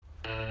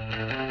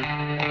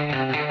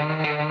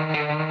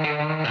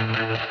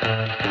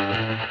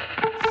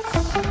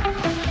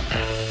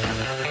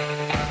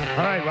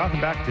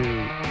Welcome back to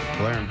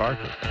Blair and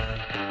Barker.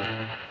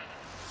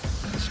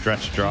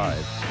 Stretch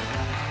drive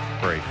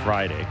for a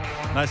Friday.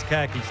 Nice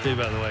khakis, too,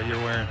 by the way,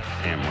 you're wearing.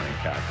 I am wearing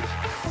khakis.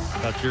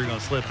 Thought you were going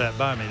to slip that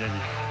by me, didn't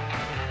you?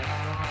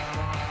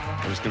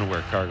 I was going to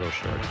wear cargo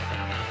shorts.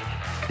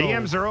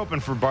 DMs are open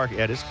for Barker.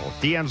 Yeah, it is cold.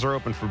 DMs are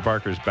open for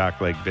Barker's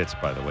back leg bits,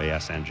 by the way.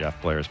 SN Jeff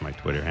Blair is my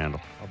Twitter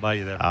handle. I'll buy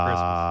you that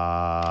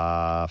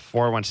for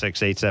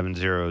Christmas.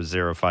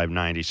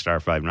 416-870-0590, star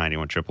 590,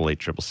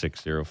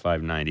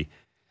 1-888-666-0590.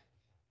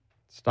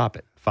 Stop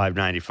it.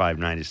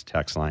 590-590 is the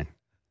text line.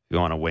 If you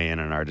want to weigh in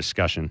on our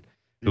discussion,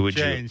 who would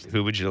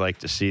you like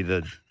to see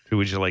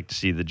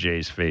the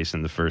Jays face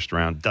in the first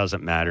round?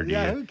 Doesn't matter to you.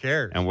 Yeah, who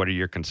cares? And what are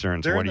your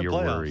concerns? They're what in are the your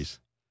playoffs. worries?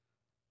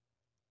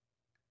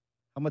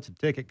 How much a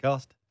ticket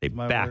cost? They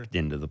backed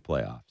into the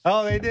playoffs.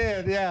 Oh, they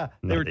did, yeah.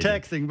 They were texting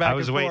back and forth. I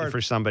was waiting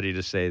for somebody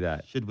to say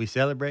that. Should we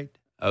celebrate?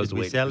 I was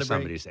waiting for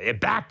somebody to say it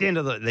backed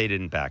into the. They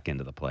didn't back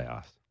into the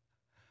playoffs.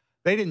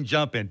 They didn't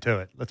jump into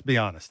it. Let's be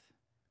honest.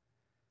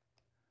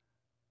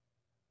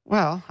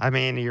 Well, I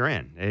mean, you're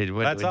in.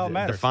 That's all that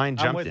matters. Define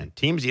jumped in.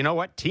 Teams, you know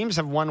what? Teams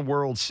have won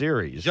World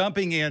Series.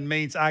 Jumping in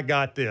means I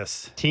got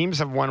this. Teams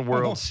have won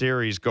World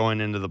Series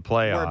going into the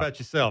playoffs. Worry about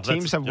yourself.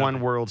 Teams have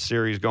won World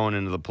Series going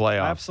into the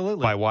playoffs.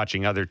 Absolutely. By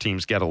watching other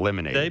teams get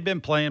eliminated. They've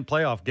been playing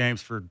playoff games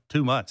for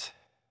 2 months.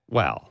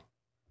 Well,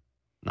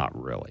 not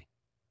really.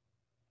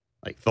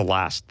 Like the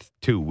last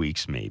 2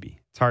 weeks, maybe.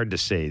 It's hard to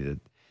say that.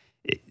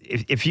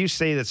 If you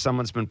say that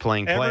someone's been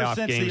playing playoff games.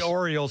 Ever since the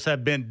Orioles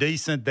have been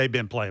decent, they've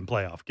been playing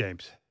playoff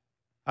games.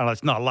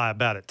 Let's not lie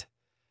about it.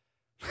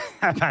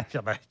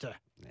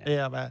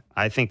 Yeah,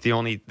 I think the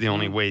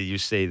only way you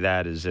say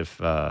that is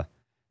if a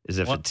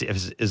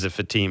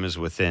team is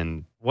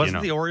within.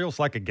 Wasn't the Orioles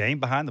like a game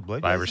behind the Blue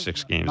Jays? 5 or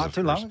 6 games not of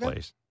too first long ago?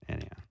 place.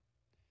 Anyhow,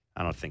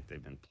 I don't think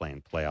they've been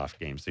playing playoff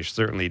games. They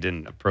certainly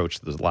didn't approach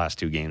the last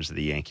 2 games of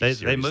the Yankees.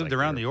 They moved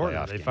around the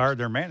order. They fired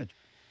their manager.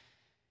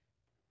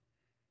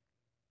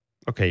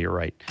 Okay, you're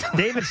right.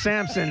 David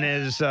Sampson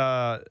is.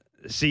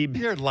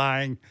 You're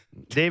lying.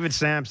 David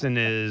Sampson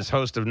is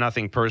host of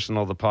Nothing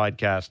Personal, the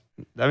podcast.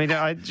 I mean,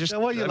 I'm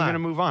going to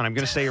move on. I'm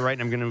going to say it right,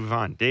 and I'm going to move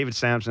on. David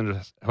Sampson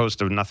is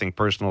host of Nothing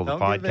Personal, the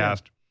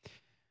podcast.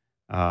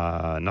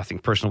 Nothing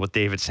Personal with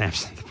David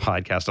Sampson, the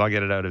podcast. I'll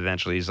get it out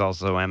eventually. He's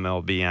also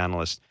MLB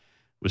analyst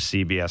with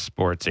CBS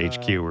Sports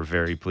HQ. We're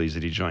very pleased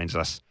that he joins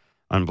us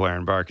on Blair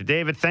and Barker.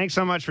 David, thanks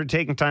so much for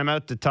taking time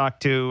out to talk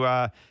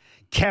to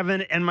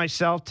Kevin and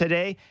myself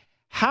today.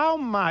 How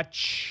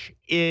much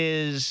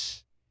is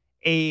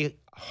a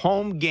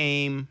home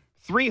game,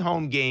 3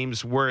 home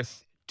games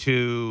worth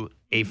to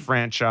a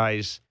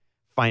franchise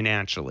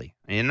financially?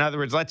 In other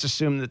words, let's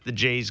assume that the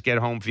Jays get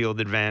home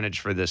field advantage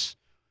for this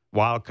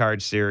wild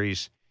card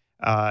series.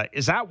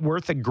 Is that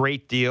worth a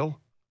great deal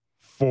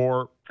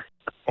for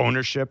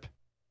ownership?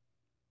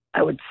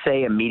 I would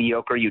say a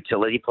mediocre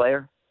utility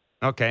player.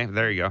 Okay,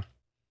 there you go.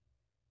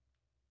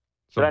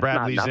 So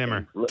Bradley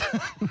Zimmer.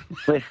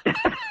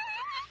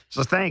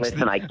 So thanks.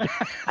 Listen, I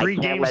 3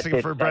 games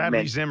for Bradley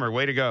segment, Zimmer.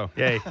 Way to go.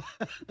 Yay.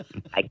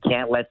 I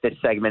can't let this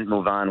segment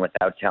move on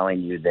without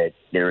telling you that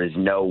there is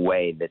no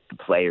way that the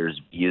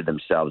players view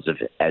themselves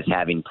as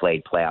having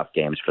played playoff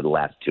games for the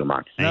last 2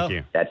 months. Thank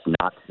you. That's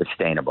not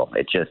sustainable.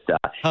 It's just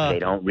they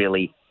don't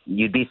really –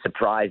 you'd be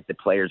surprised that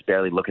players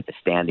barely look at the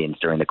standings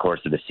during the course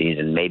of the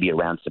season. Maybe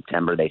around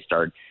September they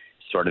start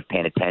sort of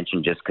paying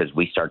attention just because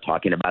we start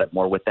talking about it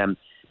more with them.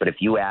 But if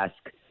you ask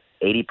 –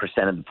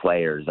 80% of the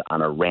players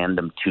on a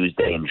random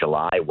Tuesday in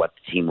July what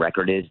the team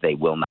record is, they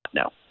will not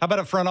know. How about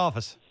a front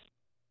office?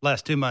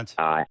 Last 2 months.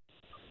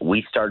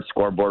 We start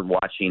scoreboard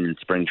watching in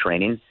spring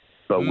training,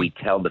 but we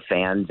tell the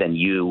fans and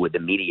you with the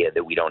media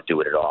that we don't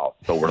do it at all.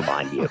 So we're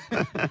lying to you.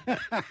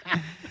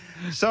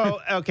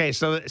 So I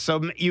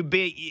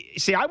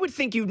would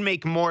think you'd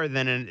make more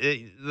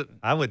than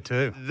I would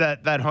too.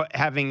 That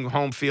having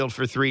home field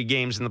for 3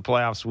 games in the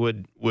playoffs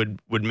would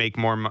make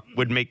more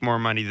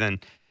money than.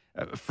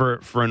 For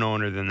an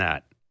owner than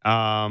that.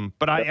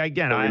 But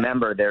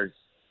remember, there's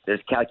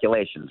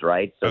calculations,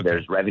 right? So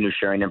there's revenue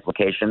sharing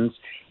implications,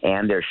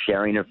 and there's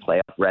sharing of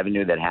playoff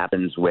revenue that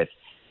happens with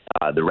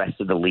the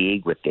rest of the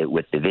league, with the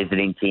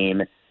visiting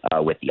team,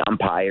 with the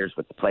umpires,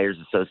 with the Players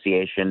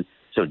Association.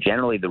 So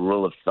generally, the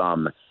rule of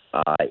thumb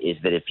is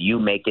that if you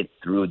make it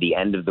through the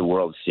end of the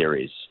World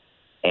Series,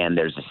 and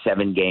there's a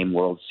 7-game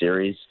World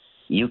Series,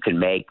 you can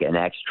make an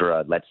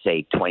extra, let's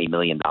say, $20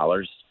 million.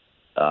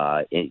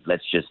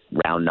 Let's just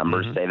round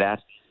numbers say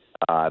that.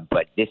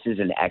 But this is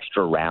an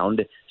extra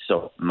round.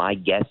 So my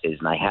guess is,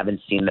 and I haven't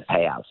seen the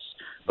payouts,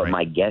 but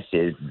my guess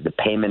is the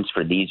payments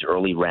for these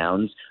early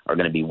rounds are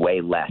going to be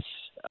way less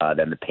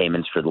than the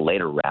payments for the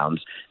later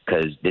rounds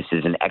because this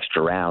is an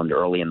extra round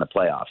early in the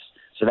playoffs.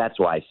 So that's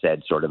why I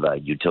said sort of a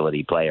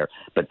utility player.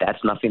 But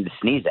that's nothing to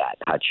sneeze at.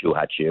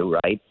 Hachu,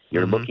 right?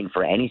 You're looking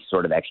for any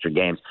sort of extra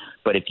games.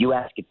 But if you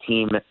ask a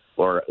team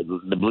or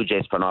the Blue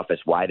Jays front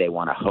office why they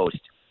want to host,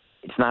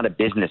 it's not a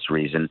business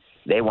reason.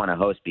 They want to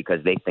host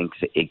because they think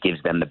it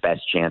gives them the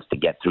best chance to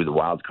get through the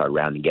wild card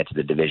round and get to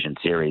the division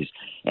series.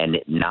 And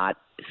not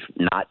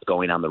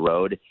going on the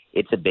road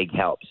it's a big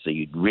help. So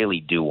you really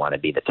do want to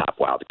be the top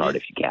wild card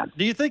if you can.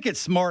 Do you think it's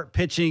smart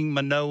pitching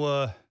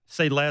Manoah,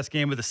 say, last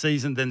game of the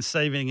season, than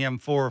saving him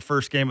for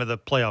first game of the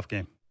playoff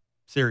game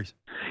series?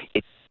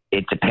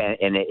 It depends,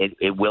 and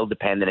it will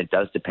depend, and it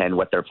does depend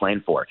what they're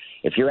playing for.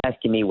 If you're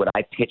asking me, would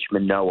I pitch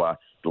Manoah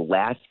the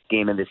last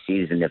game of the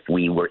season if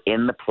we were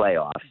in the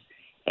playoffs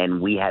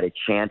and we had a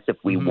chance, if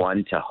we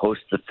won, to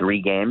host the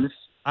 3 games?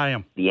 I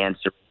am. The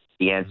answer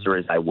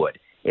is I would.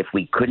 If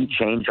we couldn't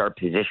change our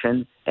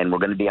position and we're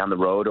going to be on the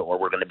road or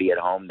we're going to be at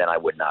home, then I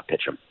would not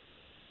pitch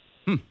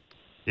him.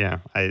 Yeah,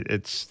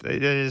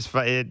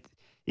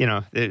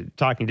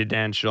 talking to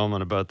Dan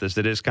Shulman about this,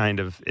 it is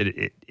kind of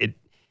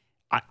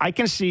I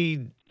can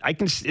see.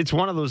 It's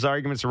one of those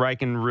arguments where I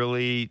can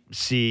really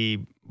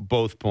see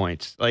both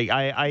points. Like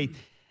I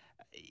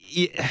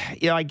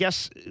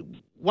guess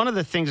one of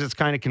the things that's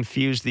kind of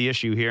confused the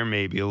issue here,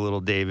 maybe a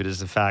little, David, is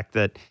the fact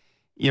that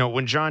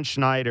when John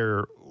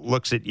Schneider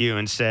looks at you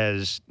and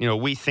says,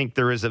 we think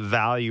there is a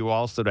value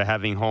also to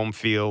having home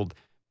field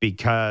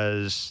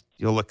because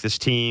look, this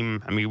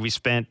team. I mean, we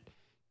spent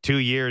 2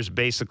 years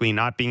basically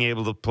not being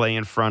able to play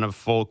in front of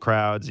full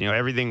crowds.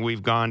 Everything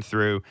we've gone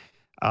through.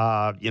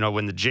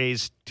 When the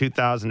Jays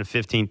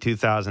 2015,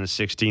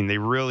 2016, they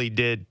really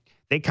did.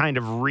 They kind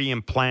of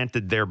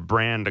re-implanted their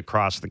brand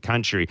across the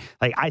country.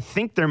 Like I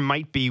think there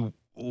might be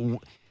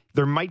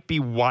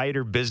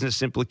wider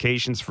business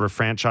implications for a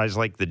franchise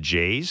like the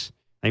Jays.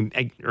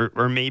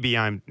 Or maybe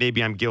I'm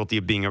guilty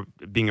of being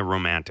a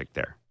romantic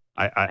there.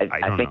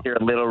 I think you're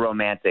a little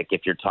romantic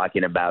if you're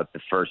talking about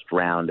the first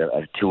round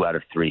of 2 out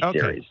of 3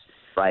 series.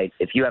 Right?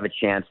 If you have a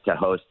chance to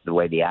host the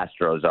way the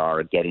Astros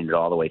are, getting it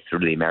all the way through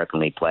to the American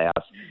League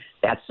playoffs,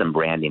 that's some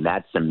branding.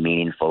 That's some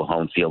meaningful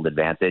home field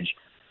advantage.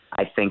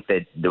 I think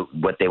that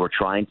what they were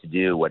trying to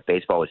do, what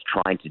baseball was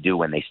trying to do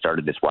when they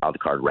started this wild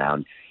card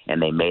round,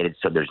 and they made it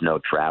so there's no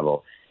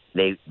travel,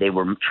 they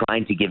were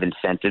trying to give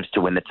incentives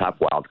to win the top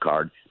wild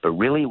card, but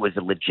really it was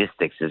the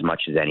logistics as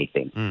much as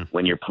anything.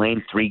 When you're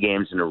playing 3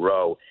 games in a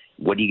row,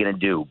 what are you going to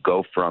do?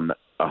 Go from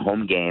a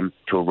home game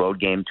to a road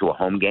game to a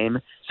home game,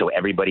 so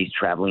everybody's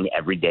traveling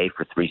every day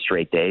for 3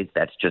 straight days?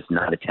 That's just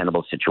not a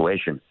tenable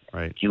situation.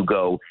 Right. If you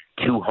go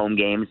 2 home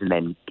games and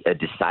then a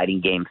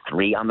deciding game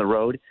 3 on the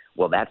road,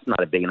 well, that's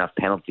not a big enough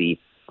penalty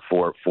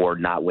for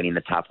not winning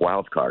the top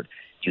wild card.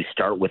 You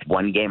start with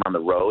 1 game on the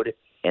road,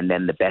 and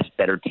then the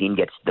better team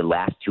gets the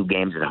last 2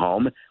 games at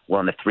home. Well,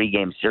 in a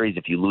 3-game series,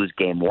 if you lose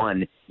game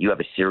 1, you have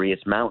a serious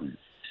mountain.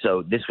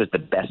 So this was the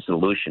best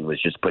solution,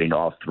 was just putting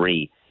all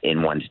 3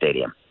 in one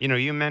stadium.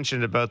 You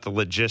mentioned about the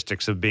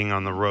logistics of being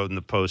on the road in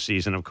the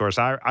postseason. Of course,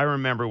 I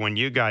remember when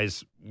you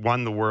guys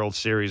won the World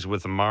Series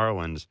with the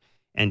Marlins,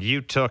 and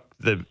you took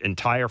the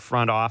entire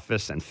front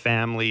office and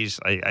families.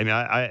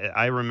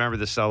 I remember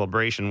the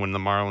celebration when the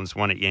Marlins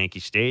won at Yankee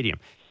Stadium.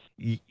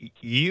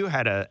 You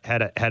had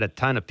a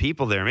ton of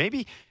people there.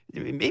 Maybe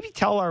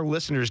tell our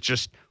listeners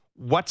just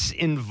what's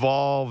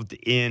involved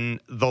in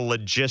the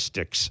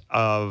logistics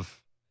of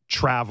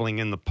traveling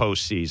in the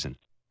postseason.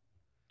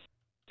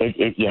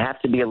 You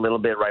have to be a little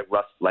bit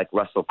like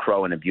Russell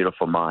Crowe in A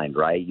Beautiful Mind,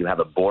 right? You have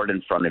a board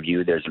in front of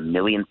you. There's a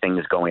million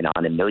things going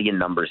on, a million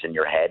numbers in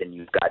your head, and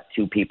you've got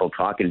 2 people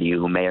talking to you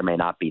who may or may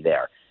not be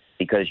there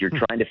because you're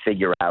trying to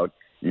figure out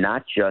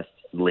not just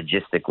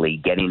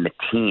logistically getting the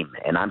team,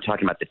 and I'm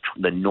talking about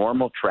the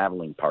normal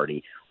traveling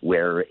party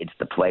where it's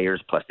the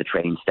players plus the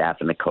training staff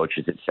and the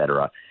coaches, et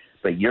cetera.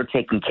 But you're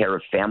taking care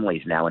of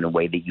families now in a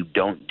way that you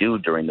don't do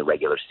during the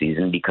regular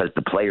season because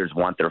the players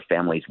want their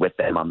families with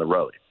them on the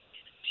road.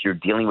 You're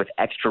dealing with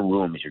extra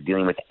rooms. You're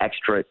dealing with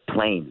extra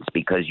planes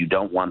because you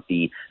don't want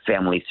the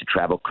families to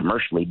travel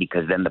commercially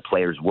because then the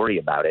players worry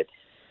about it.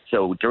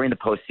 So during the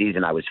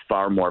postseason, I was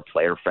far more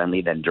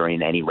player-friendly than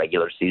during any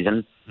regular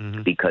season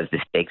because the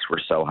stakes were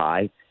so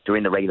high.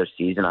 During the regular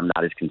season, I'm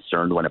not as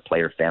concerned when a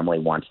player family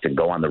wants to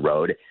go on the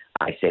road.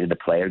 I say to the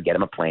player, get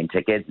him a plane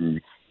ticket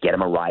and get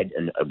him a ride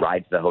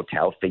to the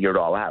hotel, figure it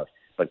all out.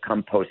 But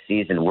come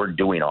postseason, we're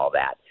doing all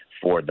that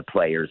for the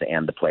players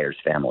and the players'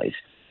 families.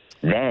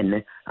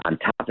 Then, on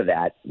top of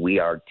that, we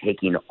are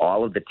taking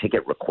all of the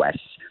ticket requests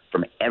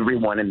from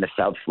everyone in the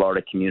South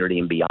Florida community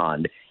and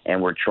beyond,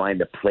 and we're trying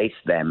to place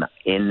them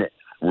in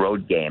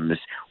road games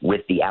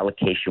with the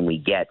allocation we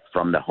get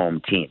from the home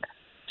team.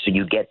 So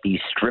you get these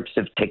strips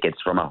of tickets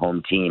from a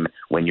home team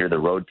when you're the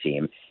road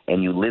team,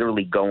 and you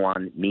literally go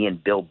on, me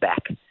and Bill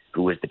Beck,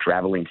 who was the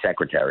traveling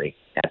secretary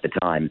at the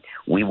time,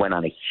 we went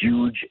on a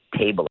huge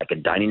table, like a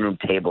dining room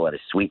table at a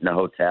suite in a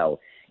hotel,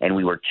 and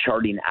we were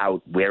charting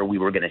out where we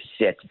were going to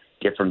sit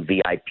different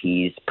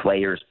VIPs,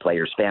 players,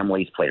 players'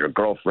 families, player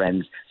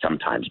girlfriends,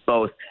 sometimes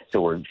both. So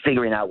we're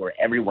figuring out where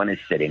everyone is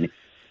sitting.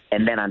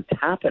 And then on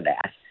top of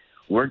that,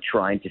 we're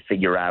trying to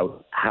figure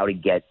out how to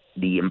get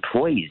the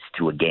employees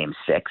to a Game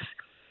 6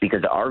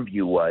 because our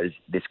view was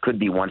this could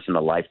be once in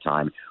a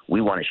lifetime. We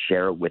want to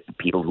share it with the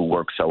people who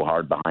work so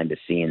hard behind the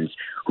scenes,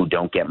 who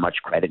don't get much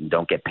credit and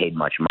don't get paid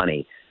much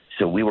money.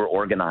 So we were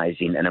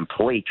organizing an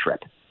employee trip.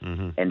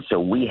 And so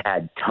we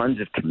had tons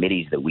of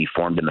committees that we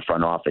formed in the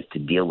front office to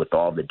deal with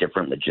all the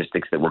different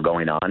logistics that were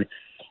going on.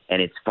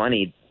 And it's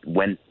funny,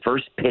 when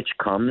first pitch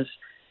comes,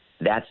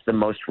 that's the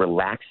most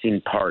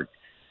relaxing part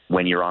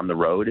when you're on the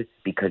road,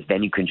 because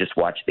then you can just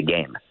watch the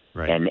game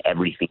and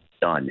everything's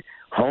done.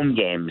 Home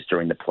games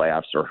during the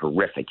playoffs are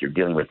horrific. You're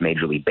dealing with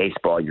Major League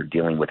Baseball. You're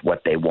dealing with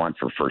what they want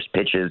for first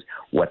pitches,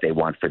 what they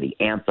want for the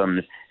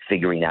anthems,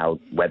 figuring out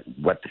what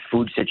the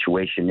food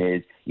situation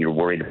is. You're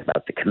worried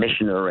about the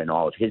commissioner and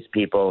all of his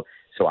people.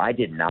 So I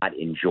did not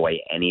enjoy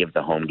any of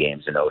the home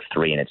games in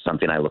 2003, and it's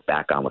something I look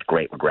back on with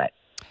great regret.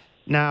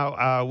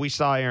 Now, we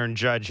saw Aaron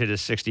Judge hit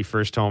his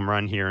 61st home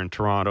run here in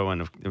Toronto,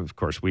 and of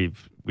course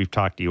we've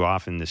talked to you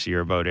often this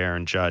year about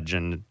Aaron Judge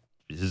and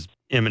his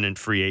imminent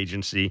free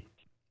agency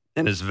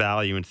and his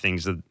value and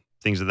things of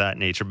that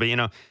nature.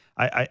 But,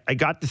 I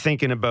got to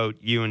thinking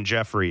about you and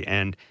Jeffrey,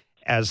 and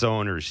as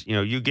owners,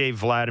 you gave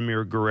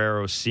Vladimir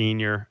Guerrero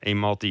Sr. a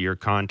multi-year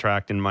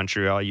contract in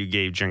Montreal. You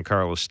gave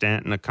Giancarlo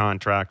Stanton a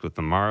contract with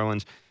the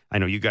Marlins. I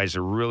know you guys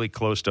are really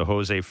close to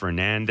Jose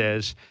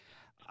Fernandez.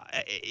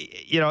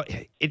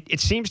 It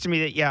seems to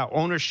me that,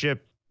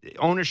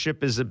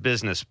 ownership is a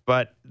business,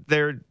 but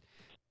there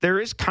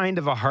is kind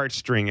of a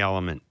heartstring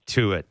element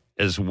to it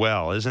as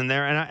well, isn't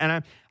there?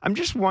 And I'm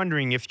just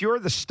wondering, if you're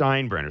the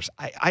Steinbrenners,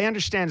 I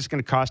understand it's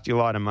going to cost you a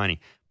lot of money,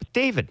 but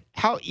David,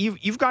 how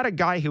you've got a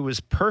guy who was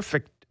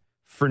perfect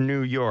for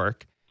New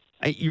York.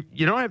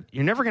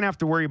 You're never going to have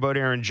to worry about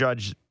Aaron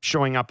Judge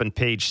showing up in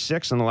Page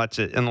 6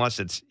 unless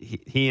it's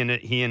he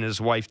and his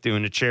wife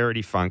doing a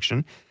charity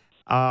function.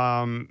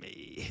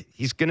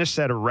 He's going to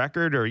set a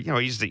record, or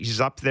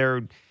he's up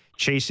there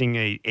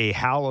chasing a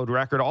hallowed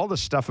record. All the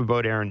stuff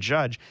about Aaron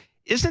Judge,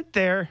 isn't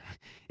there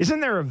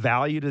a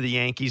value to the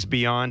Yankees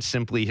beyond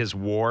simply his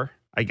WAR?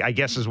 I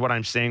guess is what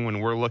I'm saying when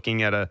we're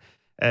looking at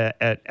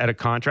a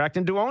contract.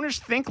 And do owners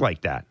think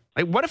like that?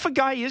 Like, what if a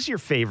guy is your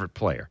favorite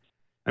player?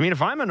 I mean,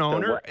 if I'm an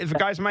owner, if a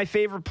guy's my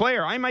favorite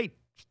player, I might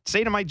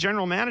say to my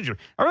general manager,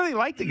 I really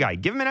like the guy.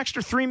 Give him an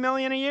extra $3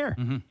 million a year.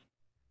 Mm-hmm.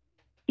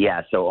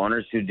 Yeah, so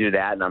owners who do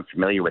that, and I'm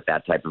familiar with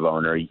that type of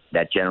owner,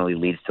 that generally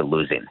leads to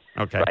losing.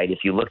 Okay. Right? If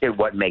you look at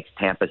what makes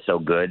Tampa so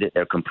good,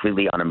 they're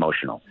completely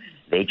unemotional.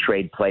 They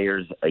trade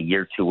players a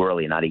year too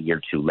early, not a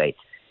year too late.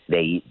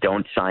 They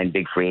don't sign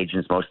big free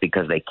agents mostly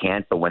because they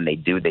can't, but when they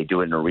do it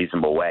in a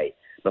reasonable way.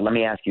 But let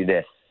me ask you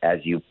this, as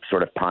you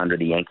sort of ponder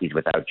the Yankees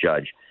without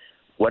Judge.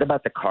 What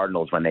about the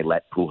Cardinals when they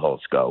let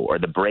Pujols go, or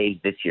the Braves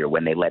this year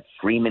when they let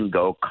Freeman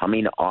go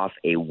coming off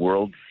a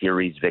World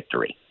Series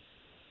victory?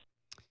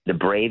 The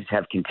Braves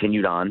have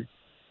continued on,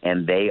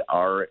 and they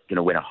are going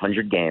to win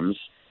 100 games,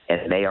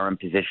 and they are in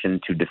position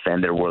to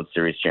defend their World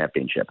Series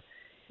championship.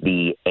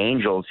 The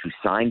Angels, who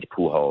signed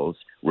Pujols,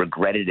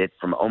 regretted it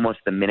from almost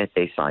the minute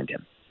they signed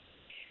him.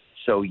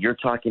 So you're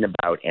talking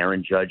about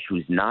Aaron Judge,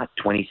 who's not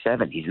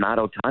 27. He's not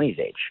Ohtani's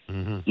age.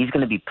 Mm-hmm. He's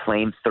going to be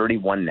playing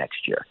 31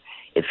 next year.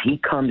 If he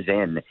comes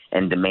in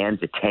and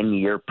demands a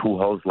 10-year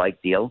Pujols-like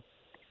deal,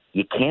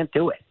 you can't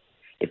do it.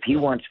 If he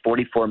wants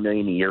 $44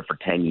 million a year for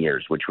 10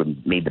 years, which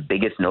would be the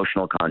biggest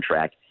notional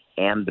contract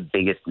and the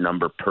biggest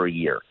number per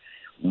year,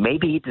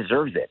 maybe he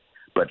deserves it.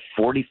 But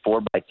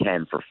 44 by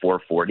 10 for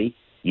 $440,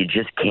 you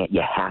just can't.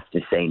 You have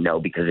to say no,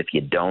 because if you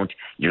don't,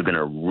 you're going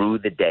to rue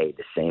the day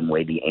the same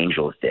way the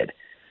Angels did.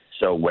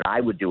 So what I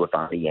would do if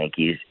I'm the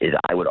Yankees is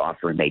I would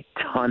offer him a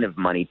ton of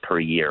money per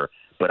year,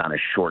 but on a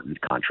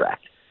shortened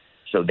contract.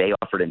 So they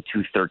offered him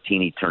 $213.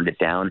 He turned it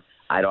down.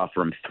 I'd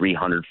offer him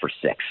 $300 for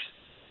 $6.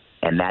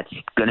 And that's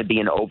going to be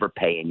an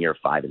overpay in year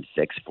 5 and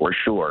 6 for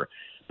sure.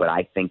 But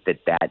I think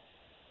that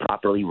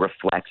properly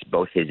reflects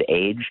both his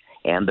age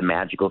and the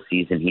magical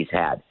season he's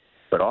had.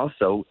 But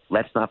also,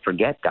 let's not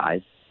forget,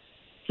 guys,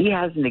 he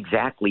hasn't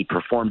exactly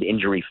performed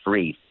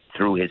injury-free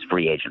through his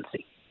free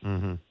agency.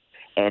 Mm-hmm.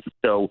 And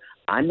so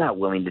I'm not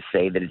willing to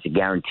say that it's a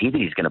guarantee that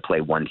he's going to play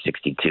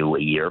 162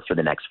 a year for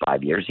the next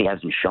 5 years. He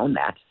hasn't shown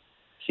that.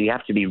 So you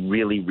have to be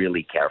really,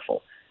 really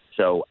careful.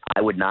 So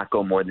I would not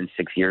go more than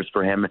 6 years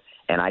for him,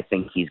 and I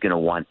think he's going to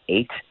want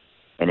 8,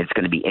 and it's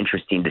going to be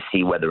interesting to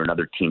see whether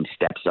another team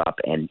steps up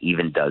and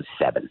even does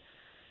 7.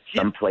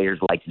 Some players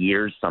like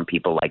years, some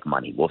people like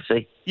money. We'll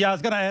see. Yeah, I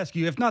was going to ask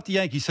you, if not the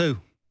Yankees, who?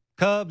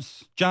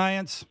 Cubs,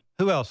 Giants,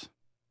 who else?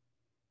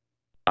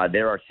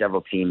 There are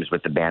several teams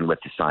with the bandwidth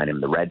to sign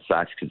him. The Red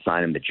Sox could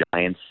sign him. The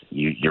Giants,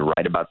 you're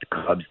right about the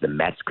Cubs. The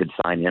Mets could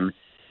sign him.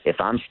 If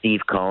I'm Steve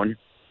Cohen,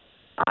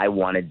 I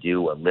want to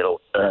do a little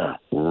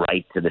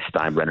right to the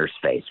Steinbrenner's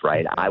face,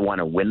 right? I want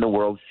to win the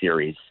World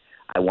Series.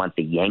 I want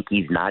the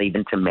Yankees not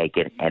even to make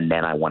it, and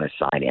then I want to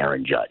sign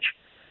Aaron Judge.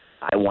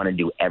 I want to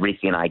do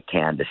everything I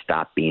can to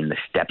stop being the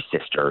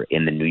stepsister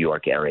in the New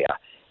York area.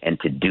 And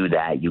to do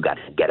that, you got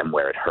to get him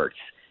where it hurts.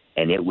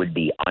 And it would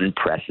be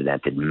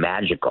unprecedented,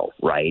 magical,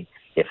 right,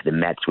 if the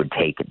Mets would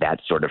take that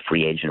sort of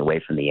free agent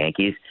away from the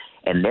Yankees.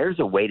 And there's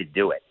a way to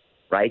do it,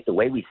 right? The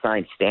way we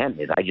signed Stanton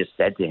is I just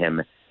said to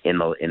him in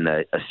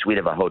a suite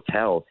of a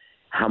hotel,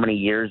 how many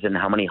years and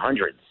how many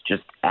hundreds?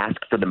 Just ask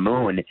for the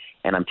moon.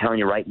 And I'm telling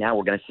you right now,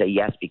 we're going to say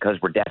yes because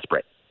we're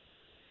desperate.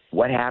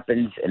 What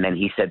happens? And then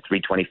he said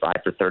 $325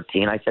 for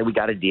 13. I said, we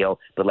got a deal,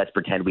 but let's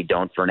pretend we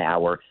don't for an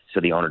hour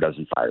so the owner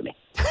doesn't fire me.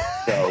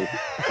 So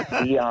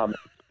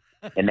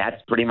And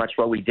that's pretty much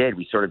what we did.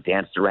 We sort of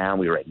danced around.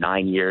 We were at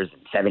 9 years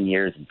and 7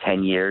 years and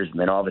 10 years. And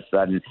then all of a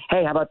sudden,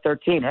 hey, how about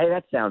 13? Hey,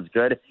 that sounds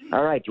good.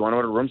 All right, do you want to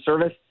order room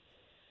service?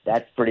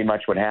 That's pretty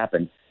much what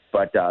happened.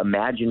 But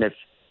imagine if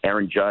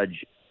Aaron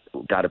Judge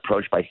got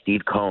approached by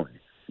Steve Cohen,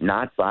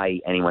 not by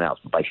anyone else,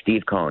 but by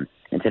Steve Cohen,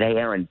 and said, hey,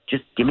 Aaron,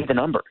 just give me the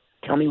number.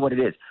 Tell me what it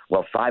is.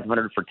 Well,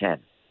 500 for 10.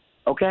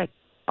 Okay,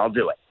 I'll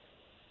do it.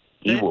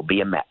 He will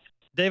be a Met.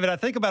 David, I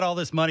think about all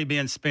this money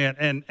being spent,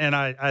 and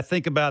I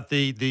think about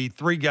the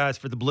three guys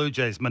for the Blue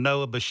Jays,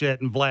 Manoah,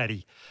 Bichette, and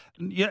Vladdy.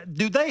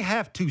 Do they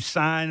have to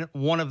sign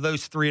one of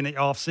those three in the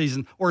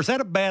offseason, or is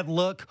that a bad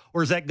look,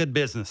 or is that good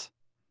business?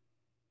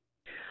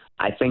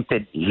 I think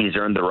that he's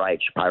earned the right.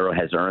 Shapiro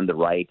has earned the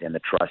right and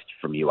the trust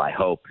from you. I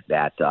hope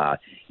that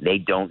they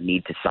don't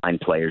need to sign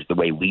players the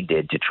way we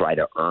did to try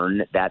to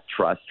earn that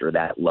trust or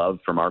that love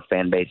from our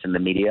fan base and the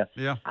media.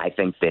 Yeah. I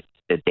think that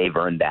they've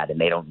earned that, and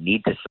they don't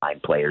need to sign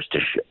players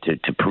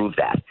to prove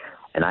that.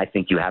 And I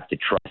think you have to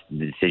trust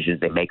the decisions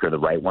they make are the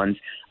right ones.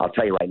 I'll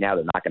tell you right now,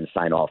 they're not going to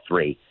sign all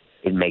three.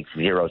 It makes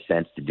zero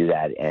sense to do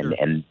that,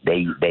 and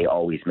they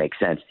always make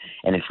sense.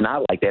 And it's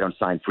not like they don't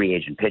sign free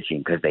agent pitching,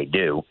 because they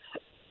do.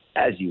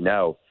 As you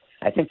know,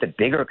 I think the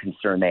bigger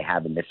concern they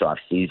have in this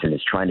offseason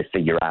is trying to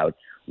figure out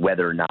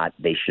whether or not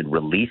they should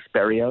release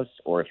Berrios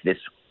or if this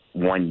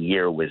 1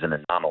 year was an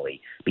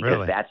anomaly,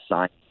 because that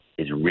sign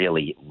is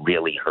really,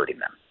 really hurting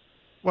them.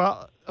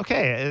 Well,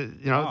 okay,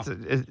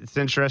 it's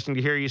interesting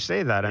to hear you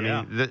say that. I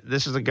mean,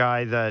 this is a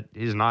guy that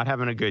is not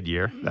having a good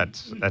year.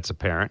 That's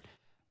apparent.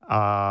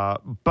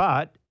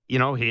 But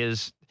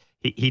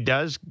he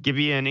does give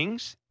you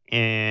innings.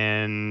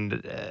 And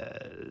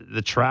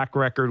the track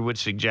record would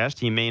suggest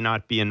he may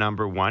not be a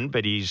number one,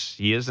 but he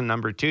is a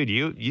number two.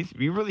 Do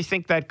you really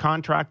think that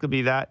contract will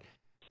be that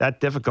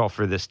difficult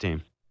for this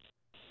team?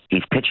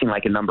 He's pitching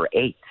like a number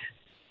 8,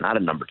 not a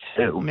number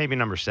 2. Maybe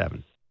number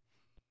 7.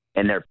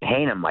 And they're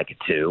paying him like a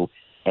 2,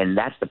 and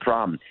that's the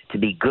problem. To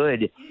be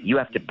good, you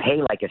have to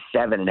pay like a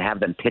 7 and have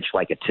them pitch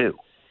like a 2,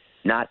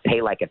 not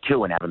pay like a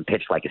 2 and have them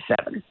pitch like a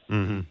 7.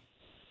 Mm-hmm.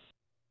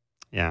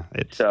 Yeah.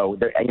 So,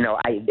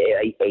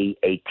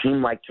 a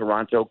team like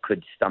Toronto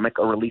could stomach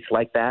a release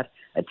like that.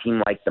 A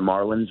team like the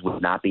Marlins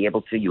would not be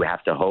able to. You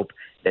have to hope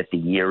that the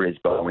year is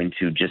going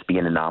to just be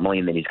an anomaly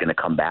and then he's going to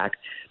come back.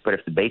 But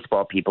if the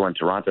baseball people in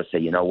Toronto say,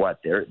 you know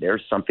what,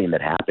 there's something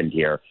that happened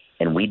here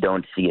and we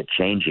don't see it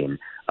changing,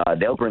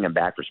 they'll bring him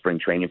back for spring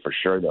training for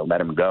sure. They'll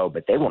let him go,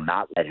 but they will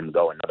not let him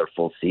go another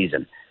full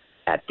season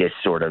at this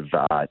sort of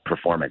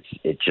performance.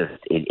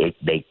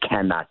 They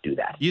cannot do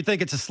that. You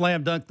think it's a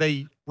slam dunk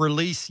they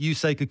release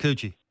Yusei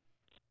Kikuchi?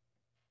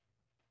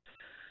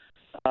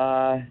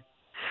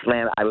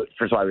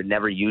 First of all, I would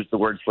never use the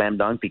word slam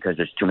dunk because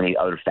there's too many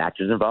other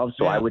factors involved.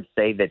 So I would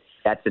say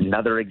that's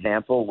another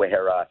example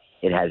where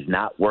it has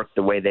not worked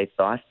the way they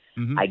thought.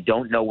 Mm-hmm. I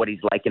don't know what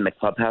he's like in the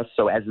clubhouse.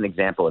 So as an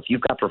example, if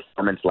you've got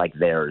performance like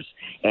theirs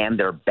and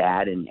they're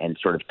bad and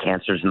sort of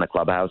cancers in the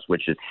clubhouse,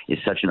 which is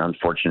such an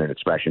unfortunate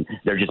expression,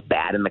 they're just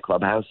bad in the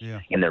clubhouse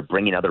and they're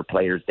bringing other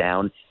players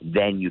down,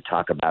 then you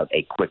talk about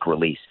a quick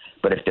release.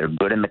 But if they're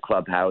good in the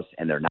clubhouse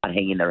and they're not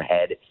hanging their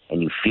head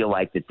and you feel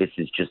like that this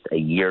is just a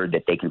year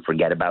that they can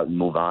forget about and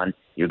move on,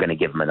 you're going to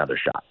give them another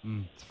shot.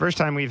 It's the first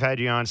time we've had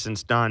you on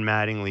since Don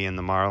Mattingly and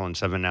the Marlins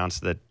have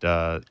announced that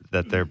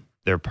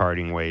they're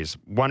parting ways.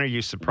 One, are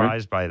you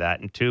surprised by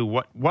that? And two,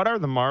 what are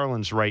the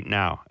Marlins right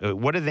now?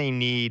 What do they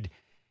need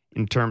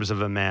in terms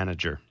of a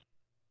manager?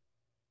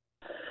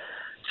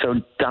 So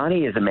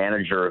Donnie is a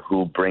manager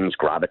who brings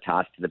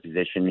gravitas to the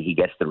position. He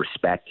gets the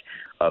respect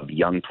of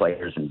young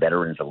players and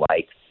veterans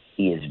alike.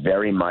 He is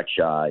very much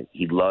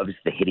he loves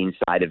the hitting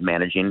side of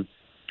managing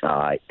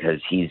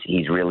because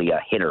he's really a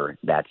hitter.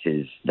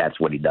 That's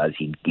what he does.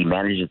 He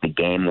manages the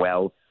game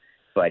well.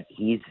 But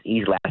he's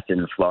lasted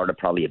in Florida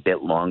probably a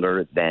bit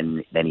longer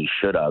than he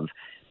should have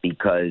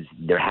because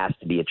there has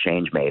to be a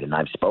change made. And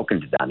I've spoken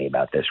to Donnie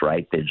about this,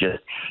 right?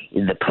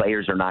 The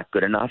players are not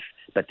good enough,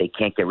 but they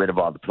can't get rid of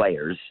all the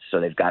players, so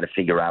they've got to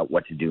figure out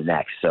what to do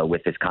next. So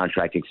with his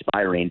contract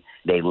expiring,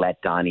 they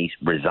let Donnie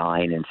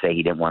resign and say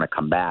he didn't want to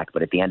come back.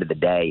 But at the end of the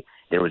day,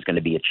 there was going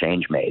to be a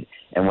change made.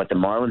 And what the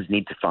Marlins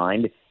need to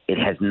find, it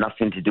has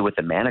nothing to do with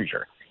the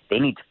manager. They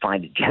need to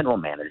find a general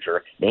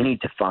manager. They need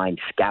to find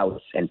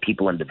scouts and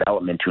people in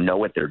development who know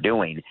what they're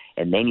doing,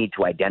 and they need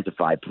to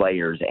identify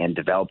players and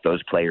develop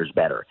those players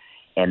better.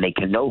 And they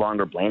can no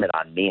longer blame it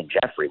on me and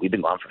Jeffrey. We've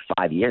been gone for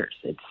 5 years.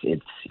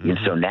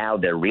 So now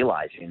they're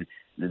realizing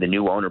the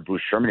new owner,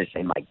 Bruce Sherman, is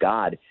saying, my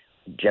God,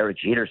 Derek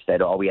Jeter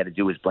said all we had to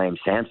do was blame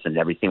Sampson and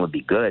everything would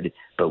be good,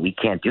 but we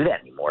can't do that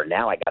anymore.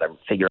 Now I got to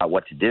figure out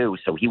what to do.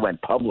 So he went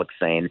public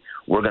saying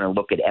we're going to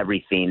look at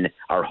everything,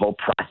 our whole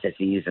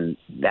processes, and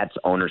that's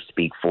owner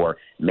speak for,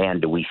 man,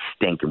 do we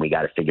stink and we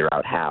got to figure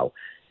out how.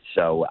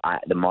 So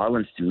the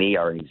Marlins, to me,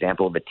 are an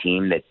example of a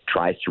team that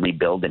tries to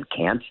rebuild and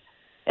can't,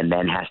 and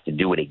then has to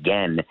do it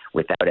again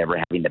without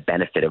ever having the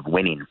benefit of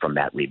winning from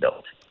that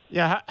rebuild.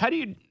 Yeah, how do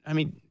you,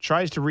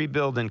 tries to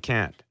rebuild and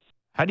can't.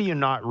 How do you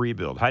not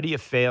rebuild? How do you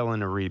fail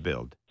in a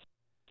rebuild?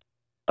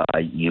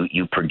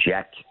 You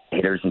project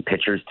hitters and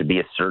pitchers to be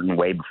a certain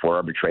way before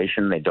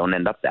arbitration. They don't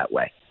end up that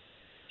way.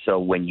 So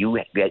when you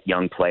get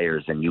young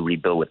players and you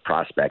rebuild with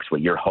prospects,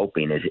 what you're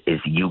hoping is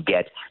you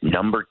get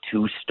number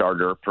 2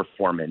 starter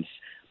performance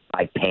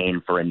by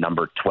paying for a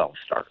number 12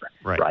 starter,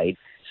 right?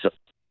 So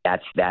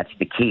that's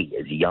the key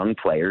is young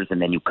players,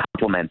 and then you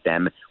complement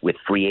them with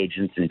free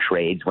agents and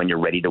trades when you're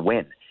ready to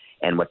win.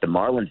 And what the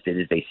Marlins did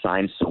is they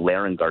signed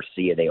Soler and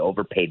Garcia. They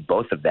overpaid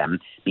both of them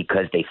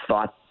because they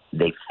thought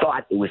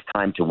it was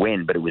time to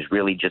win, but it was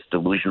really just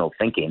delusional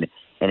thinking,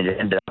 and it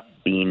ended up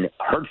being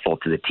hurtful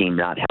to the team,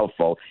 not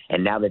helpful.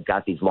 And now they've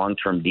got these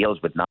long-term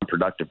deals with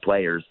non-productive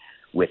players,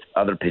 with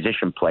other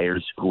position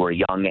players who are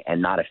young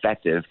and not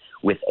effective,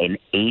 with an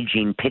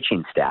aging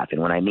pitching staff. And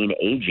when I mean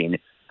aging,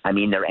 I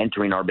mean they're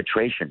entering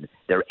arbitration.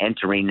 They're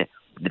entering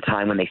the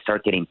time when they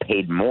start getting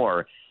paid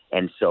more.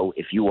 And so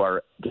if you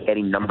are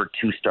getting number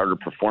 2 starter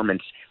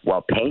performance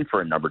while paying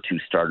for a number 2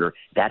 starter,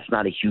 that's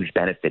not a huge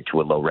benefit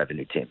to a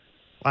low-revenue team.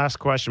 Last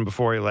question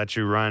before we let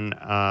you run.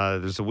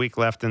 There's a week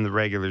left in the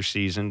regular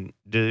season.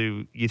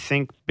 Do you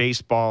think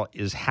baseball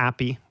is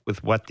happy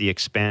with what the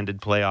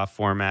expanded playoff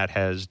format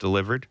has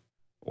delivered?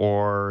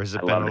 Or has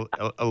it been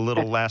a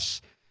little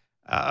less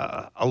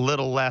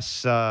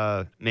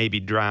maybe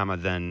drama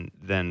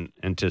than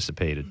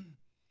anticipated?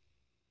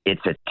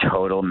 It's a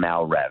total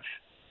mal-rev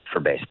for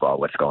baseball,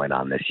 what's going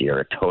on this year.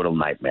 A total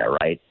nightmare,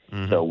 right?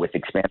 Mm-hmm. So with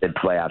expanded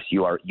playoffs,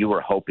 you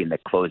were hoping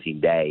that closing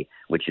day,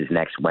 which is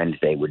next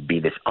Wednesday, would be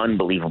this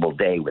unbelievable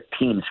day with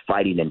teams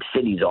fighting in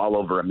cities all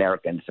over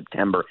America in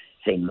September,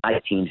 saying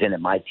my team's in it,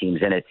 my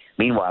team's in it.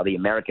 Meanwhile, the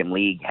American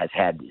League has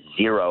had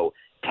zero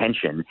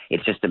tension.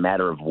 It's just a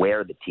matter of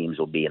where the teams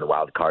will be in the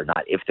wild card,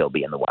 not if they'll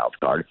be in the wild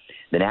card.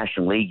 The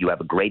National League, you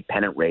have a great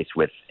pennant race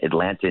with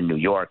Atlanta and New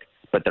York,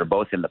 but they're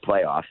both in the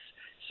playoffs.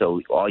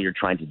 So all you're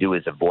trying to do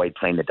is avoid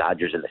playing the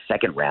Dodgers in the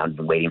second round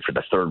and waiting for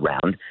the third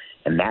round.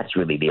 And that's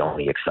really the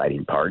only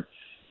exciting part.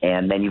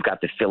 And then you've got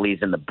the Phillies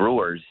and the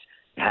Brewers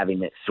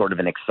having sort of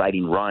an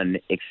exciting run,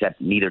 except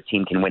neither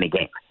team can win a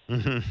game.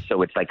 Mm-hmm.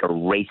 So it's like a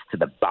race to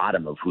the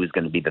bottom of who's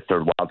going to be the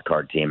third wild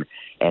card team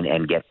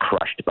and get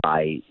crushed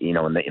by, in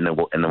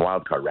the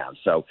wild card round.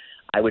 So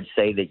I would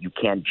say that you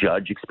can't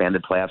judge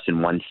expanded playoffs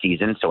in one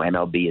season. So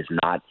MLB is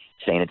not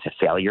saying it's a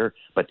failure,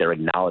 but they're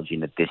acknowledging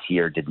that this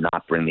year did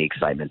not bring the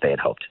excitement they had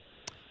hoped.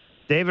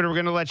 David, we're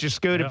going to let you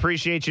scoot. Yeah.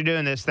 Appreciate you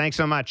doing this. Thanks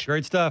so much.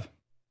 Great stuff.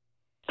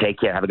 Take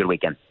care. Have a good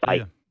weekend. Bye.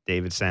 Yeah.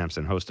 David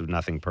Samson, host of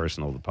Nothing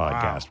Personal, the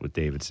podcast with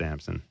David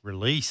Samson.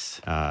 Release,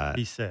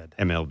 he said.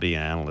 MLB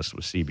analyst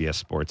with CBS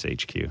Sports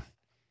HQ.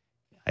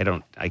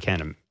 I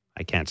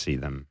can't see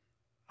them.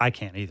 I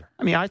can't either.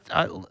 I mean, I've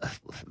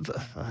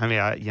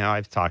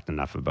talked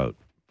enough about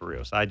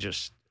Berrios. I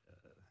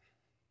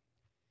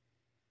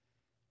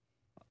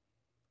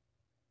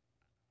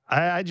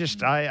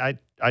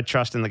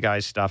trust in the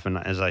guy's stuff, and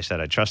as I said,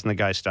 I trust in the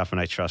guy's stuff,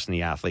 and I trust in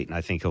the athlete, and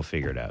I think he'll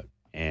figure it out.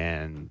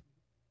 And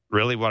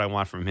really, what I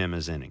want from him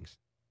is innings.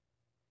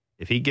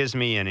 If he gives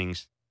me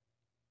innings,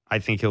 I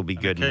think he'll be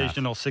good enough.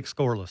 Occasional 6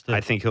 scoreless. I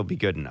think he'll be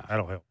good enough.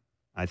 That'll help.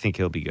 I think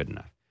he'll be good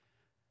enough.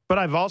 But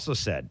I've also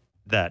said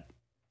that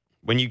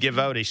when you give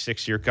out a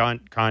 6-year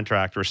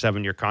contract or a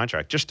 7-year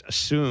contract, just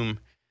assume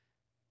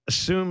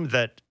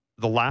that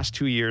the last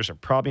 2 years are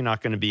probably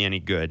not going to be any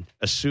good.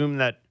 Assume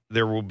that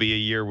there will be a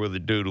year where the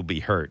dude will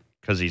be hurt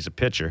because he's a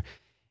pitcher.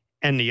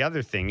 And the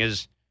other thing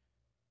is,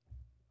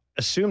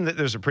 assume that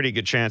there's a pretty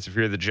good chance if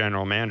you're the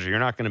general manager, you're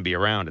not going to be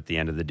around at the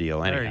end of the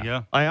deal anyhow. There you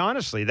go. I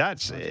honestly,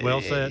 that's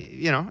well said.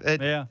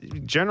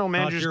 General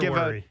managers give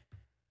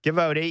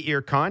out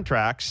 8-year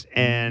contracts,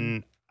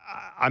 and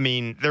I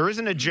mean, there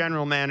isn't a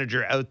general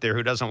manager out there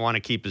who doesn't want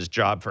to keep his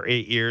job for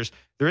 8 years.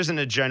 There isn't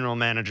a general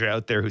manager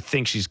out there who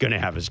thinks he's going to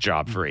have his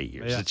job for 8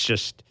 years. Yeah. It's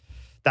just,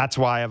 that's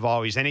why I've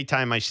always,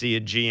 anytime I see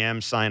a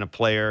GM sign a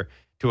player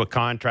to a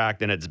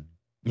contract and it's,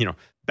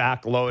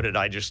 backloaded,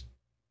 I just,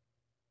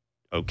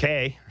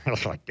 okay.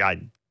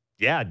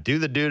 Do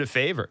the dude a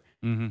favor.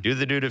 Mm-hmm. Do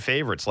the dude a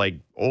favor. It's like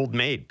old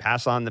maid.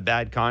 Pass on the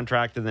bad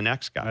contract to the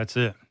next guy. That's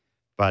it.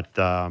 But,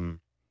 I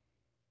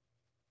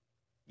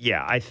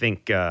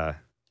think, the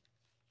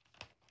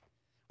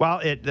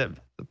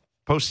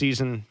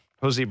postseason,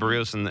 Jose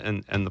Berrios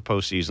and the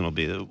postseason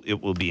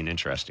will be an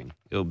interesting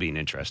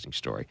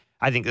story.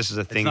 I think this is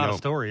a thing. It's not a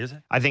story, is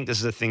it? I think this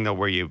is a thing though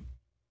where you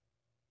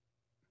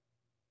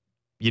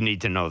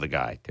need to know the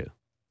guy too.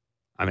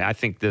 I mean, I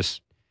think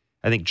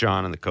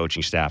John and the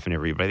coaching staff and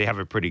everybody, they have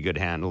a pretty good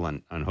handle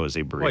on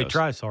Jose Berrios. Well, he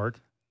tries hard.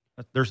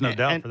 There's no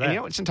doubt for that.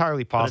 And it's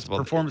entirely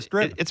possible. It's performance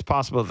driven. It's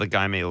possible that the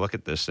guy may look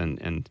at this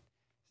and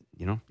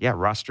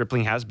Ross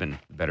Stripling has been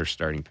a better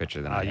starting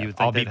pitcher than I have.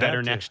 I'll be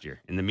better next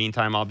year. In the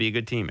meantime, I'll be a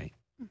good teammate.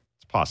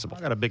 It's possible.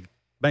 I got a big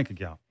bank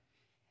account.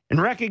 In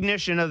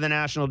recognition of the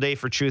National Day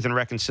for Truth and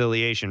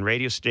Reconciliation,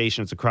 radio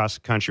stations across the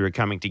country are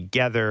coming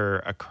together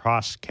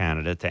across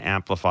Canada to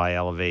amplify,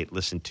 elevate,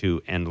 listen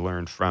to, and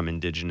learn from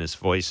Indigenous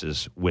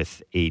voices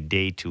with a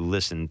Day to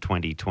Listen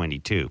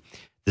 2022.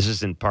 This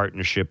is in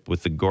partnership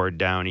with the Gord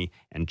Downey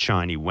and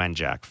Chani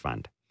Wenjack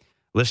Fund.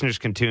 Listeners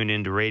can tune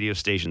in to radio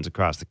stations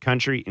across the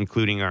country,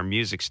 including our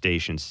music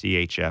stations,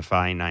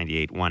 CHFI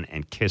 98.1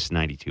 and KISS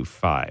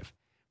 92.5.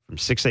 From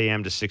 6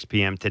 a.m. to 6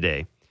 p.m.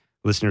 today,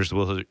 listeners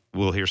will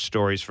hear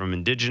stories from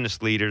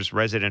Indigenous leaders,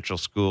 residential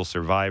school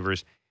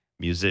survivors,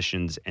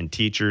 musicians, and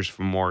teachers.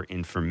 For more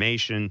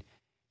information,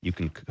 you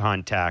can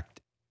contact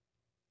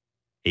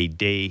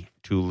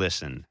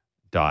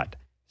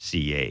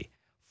adaytolisten.ca.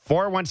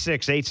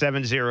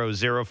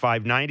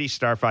 416-870-0590,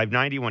 star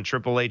 590,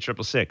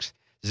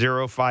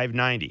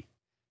 1-888-666-0590.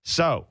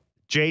 So,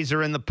 Jays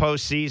are in the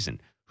postseason.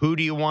 Who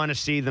do you want to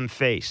see them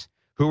face?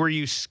 Who are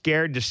you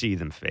scared to see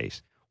them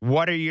face?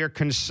 What are your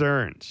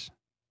concerns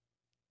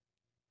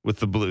with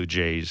the Blue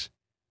Jays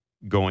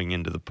going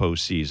into the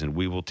postseason?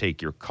 We will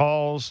take your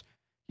calls,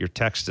 your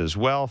text as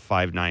well.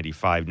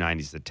 590-590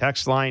 is the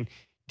text line.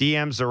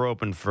 DMs are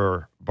open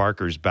for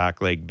Barker's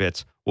back leg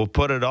bits. We'll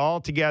put it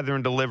all together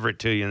and deliver it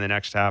to you in the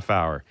next half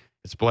hour.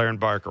 It's Blair and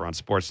Barker on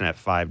Sportsnet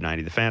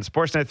 590, The Fan,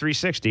 Sportsnet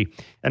 360,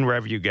 and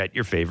wherever you get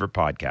your favorite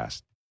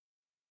podcast.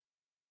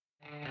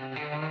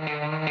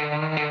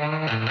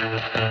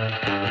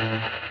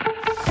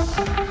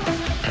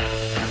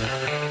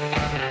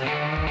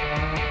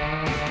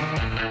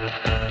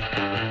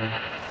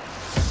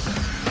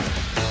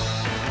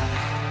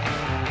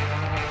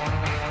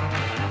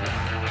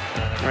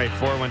 All right,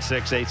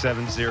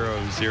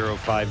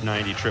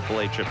 416-870-0590,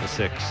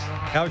 888-666.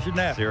 How's your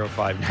nap?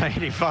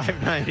 0590,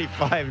 590,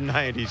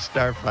 590,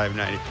 star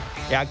 590.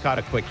 Yeah, I caught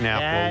a quick nap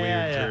while we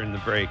were during the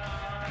break.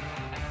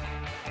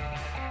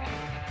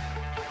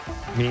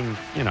 I mean,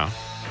 you know,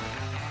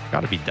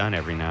 got to be done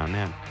every now and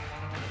then.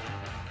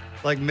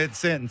 Like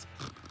mid-sentence.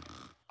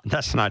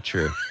 That's not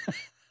true.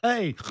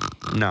 Hey.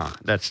 No,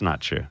 that's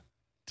not true.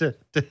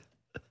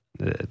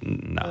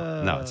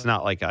 No, it's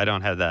not like I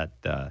don't have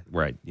that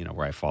where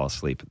I fall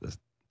asleep at this.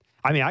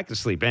 I mean, I could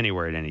sleep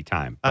anywhere at any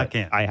time. I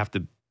can't. I have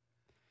to,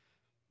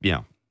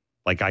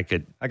 like I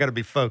got to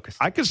be focused.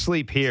 I could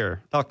sleep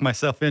here. Talk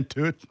myself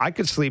into it. I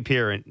could sleep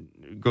here and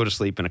go to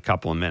sleep in a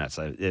couple of minutes.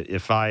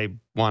 If I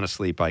want to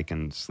sleep, I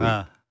can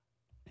sleep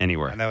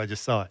anywhere. I know. I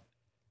just saw it.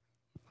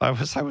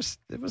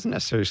 It wasn't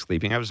necessarily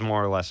sleeping. I was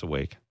more or less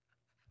awake.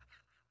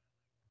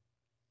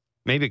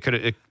 Maybe it could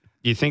have.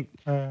 You think?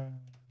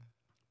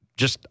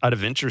 Just out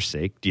of interest's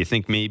sake, do you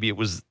think maybe it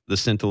was the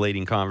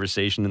scintillating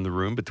conversation in the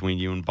room between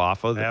you and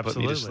Baffa that put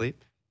me to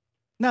sleep?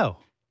 No.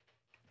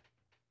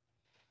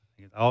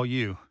 All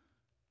you.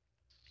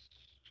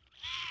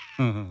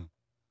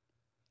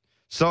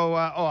 So,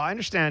 I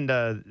understand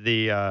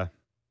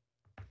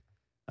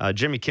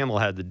Jimmy Kimmel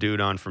had the dude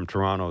on from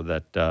Toronto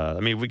that,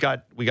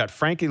 we got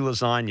Frankie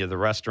Lasagna, the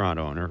restaurant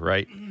owner,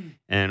 right?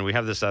 And we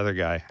have this other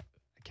guy. I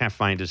can't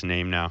find his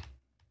name now.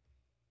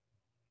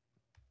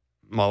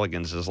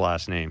 Mulligan's his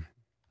last name.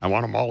 I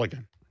want a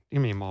mulligan.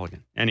 Give me a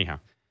mulligan. Anyhow.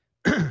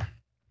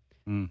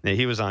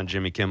 He was on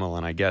Jimmy Kimmel,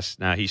 and I guess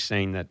now he's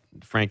saying that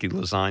Frankie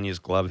Lasagna's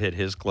glove hit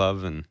his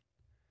glove, and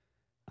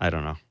I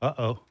don't know.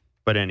 Uh-oh.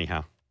 But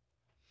anyhow.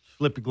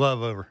 Flip your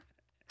glove over.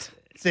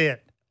 That's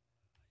it.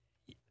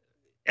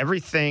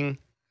 Everything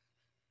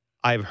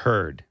I've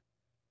heard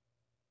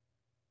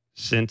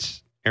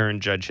since Aaron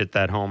Judge hit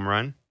that home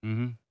run,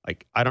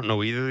 like, I don't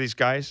know either of these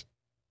guys.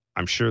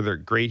 I'm sure they're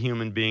great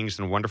human beings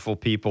and wonderful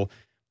people.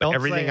 But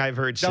everything I've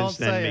heard since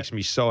then makes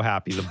me so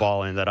happy the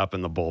ball ended up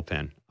in the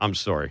bullpen. I'm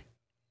sorry.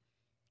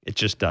 It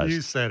just does.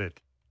 You said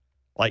it.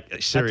 Like,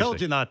 seriously. I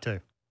told you not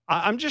to.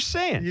 I'm just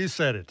saying. You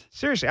said it.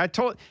 Seriously. I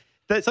told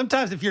that.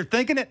 Sometimes if you're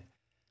thinking it,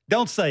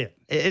 don't say it.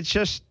 It's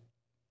just,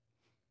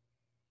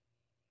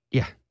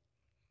 yeah.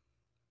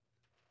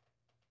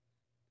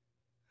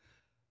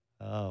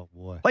 Oh,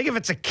 boy. Like if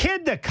it's a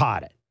kid that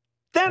caught it.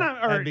 Then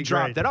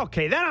dropped it.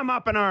 Okay, then I'm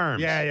up in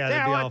arms. Yeah,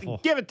 that'd be awful.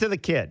 Give it to the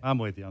kid. I'm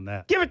with you on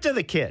that. Give it to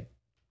the kid.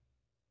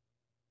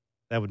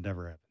 That would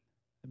never happen.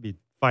 I'd be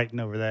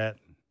fighting over that.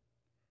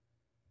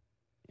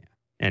 Yeah.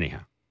 Anyhow.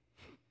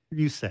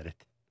 You said it.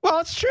 Well,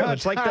 it's true.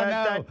 It's like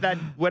that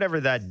whatever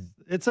that.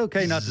 It's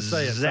okay not to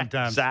say it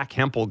sometimes. Zach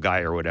Hempel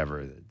guy or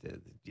whatever.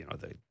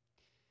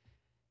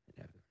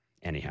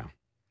 Anyhow.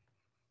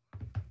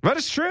 But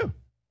it's true.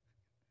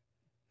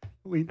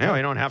 We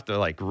don't have to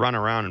like run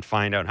around and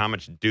find out how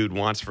much dude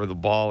wants for the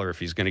ball or if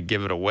he's going to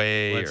give it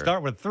away. Let's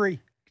start with 3.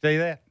 Tell you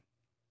that.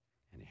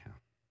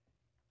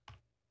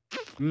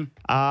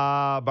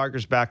 Anyhow.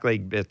 Barker's back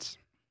leg bits.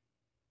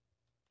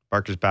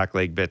 Barker's back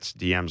leg bits.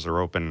 DMs are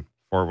open.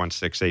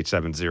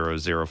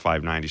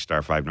 416-870-0590,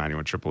 star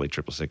 591,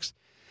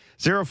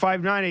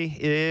 888-666-0590.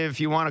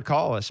 If you want to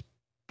call us,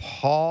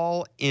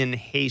 Paul in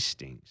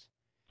Hastings.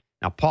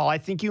 Now, Paul, I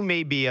think you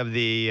may be of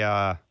the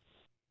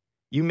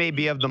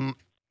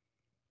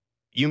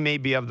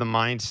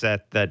mindset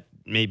that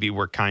maybe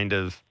we're kind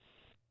of,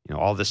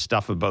 all this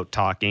stuff about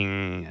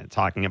talking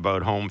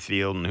about home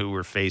field and who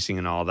we're facing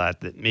and all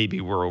that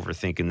maybe we're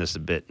overthinking this a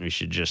bit and we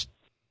should just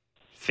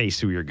face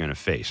who you're going to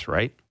face,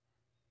 right?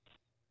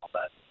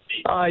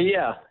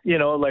 Yeah.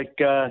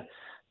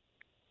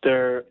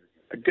 They're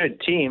a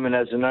good team. And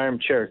as an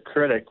armchair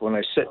critic, when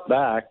I sit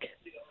back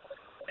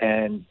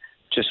and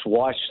just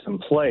watch them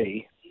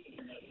play,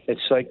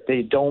 it's like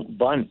they don't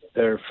bunt.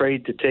 They're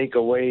afraid to take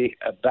away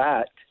a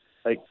bat.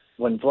 Like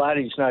when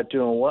Vladdy's not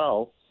doing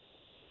well,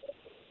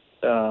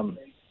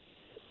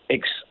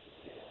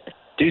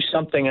 do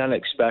something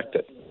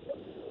unexpected.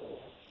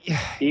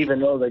 Yeah. Even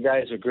though the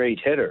guy's a great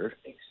hitter,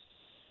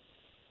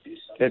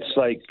 it's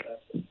like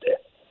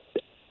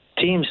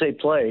teams they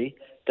play,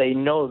 they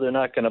know they're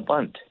not going to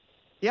bunt.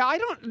 Yeah,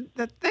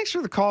 thanks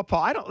for the call,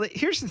 Paul.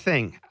 Here's the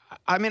thing.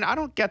 I mean, I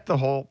don't get the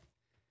whole.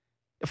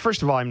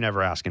 First of all, I'm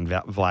never asking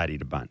Vladdy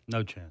to bunt.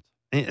 No chance.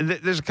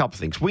 There's a couple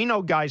things. We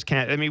know guys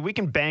can't. I mean, we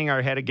can bang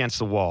our head against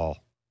the wall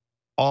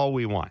all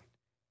we want.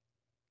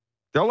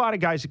 There are a lot of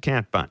guys who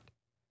can't bunt,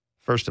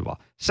 first of all.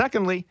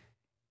 Secondly,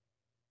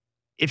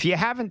 if you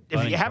haven't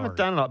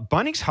done it,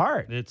 bunting's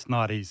hard. It's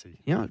not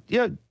easy.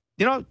 You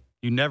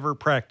never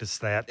practice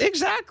that.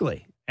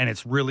 Exactly. And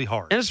it's really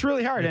hard. It's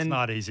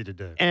not easy to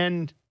do.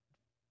 And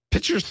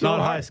pitchers throw not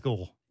hard. High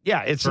school.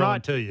 Yeah, it's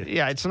not to you.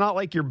 Yeah, it's not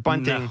like you're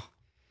bunting. No.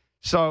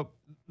 So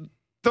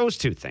those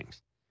two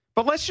things.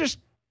 But let's just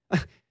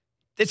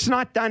it's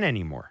not done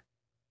anymore.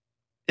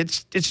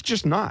 It's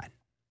just not.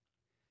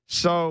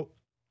 So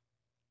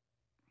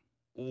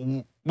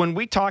when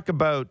we talk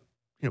about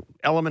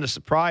element of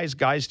surprise,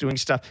 guys doing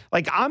stuff,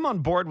 like I'm on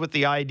board with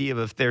the idea of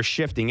if they're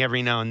shifting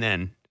every now and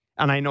then.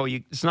 And I know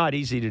it's not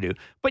easy to do.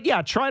 But,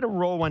 yeah, try to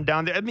roll one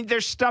down there. I mean,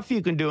 there's stuff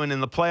you can do. And in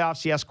the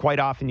playoffs, yes, quite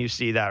often you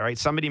see that, right?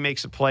 Somebody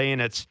makes a play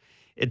and it's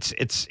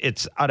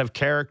out of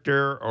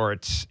character or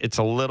it's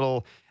a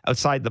little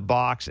outside the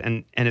box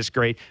and it's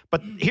great.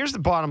 But here's the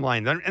bottom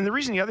line. And the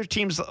reason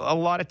a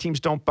lot of teams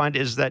don't bunt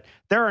is that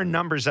there are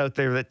numbers out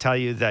there that tell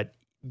you that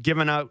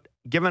giving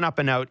up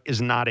and out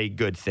is not a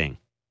good thing.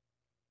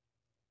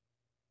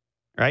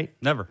 Right?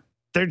 Never.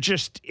 There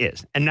just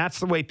is. And that's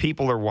the way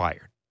people are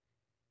wired.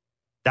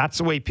 That's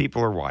the way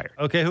people are wired.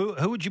 Okay, who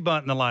would you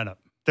bunt in the lineup?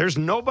 There's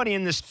nobody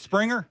in this.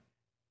 Springer?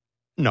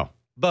 No.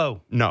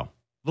 Bo? No.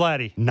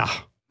 Vladdy? No.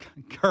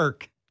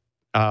 Kirk?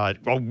 I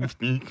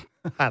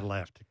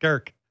laughed.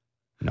 Kirk?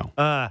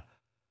 No.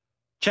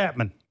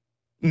 Chapman?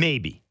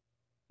 Maybe.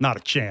 Not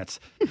a chance.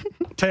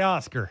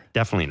 Teoscar?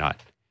 Definitely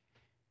not.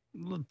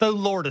 Throw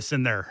Lourdes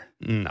in there.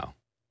 No.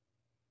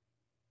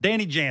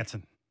 Danny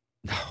Jansen?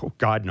 No,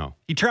 God, no.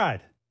 He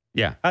tried.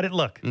 Yeah. How'd it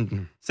look?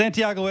 Mm-hmm.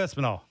 Santiago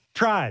Espinal?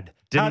 Tried.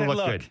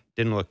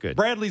 Didn't look good.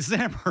 Bradley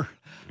Zimmer.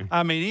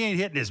 I mean, he ain't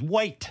hitting his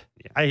weight.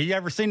 Yeah. You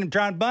ever seen him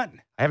try and bunt?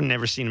 I haven't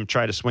never seen him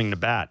try to swing the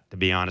bat, to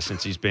be honest,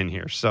 since he's been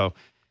here. So,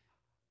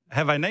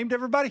 have I named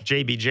everybody?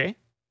 JBJ?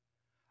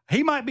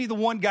 He might be the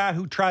one guy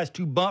who tries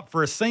to bunt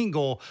for a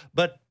single,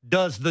 but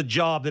does the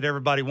job that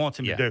everybody wants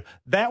him to do.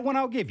 That one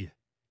I'll give you.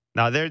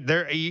 Now,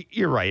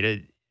 you're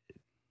right.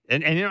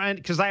 And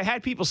because I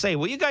had people say,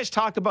 well, you guys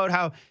talk about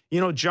how,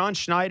 John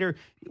Schneider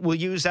will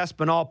use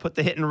Espinal, put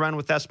the hit and run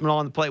with Espinal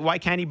on the plate. Why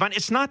can't he bunt?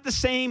 It's not the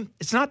same.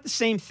 It's not the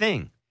same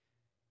thing.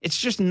 It's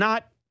just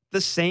not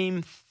the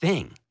same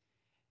thing.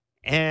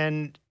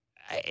 And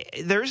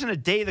there isn't a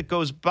day that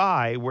goes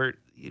by where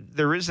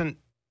there isn't,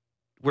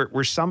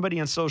 where somebody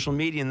on social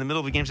media in the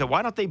middle of the game said,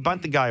 why don't they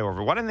bunt the guy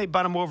over? Why don't they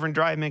bunt him over and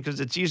drive him in? Because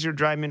it's easier to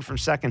drive him in from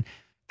second.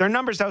 There are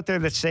numbers out there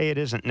that say it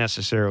isn't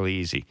necessarily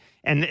easy.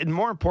 And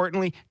more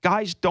importantly,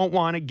 guys don't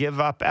want to give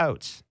up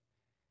outs.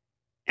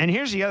 And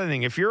here's the other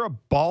thing. If you're a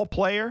ball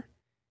player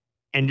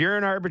and you're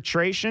in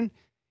arbitration,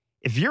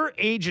 if your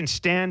agent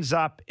stands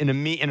up in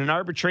an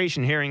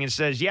arbitration hearing and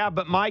says, yeah,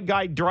 but my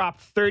guy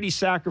dropped 30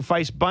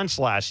 sacrifice bunts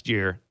last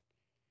year,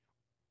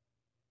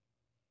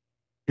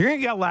 you're going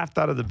to get laughed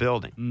out of the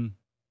building. Mm.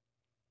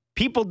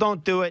 People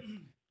don't do it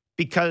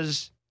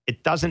because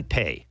it doesn't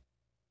pay.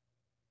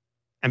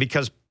 And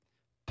because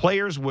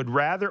players would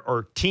rather,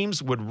 or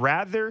teams would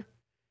rather,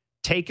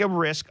 take a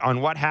risk on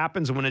what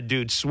happens when a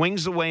dude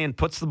swings away and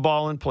puts the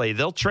ball in play.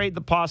 They'll trade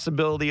the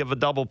possibility of a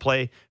double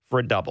play for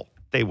a double.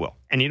 They will.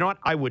 And you know what?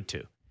 I would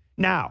too.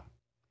 Now,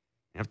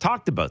 I've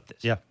talked about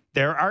this. Yeah.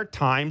 There are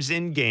times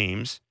in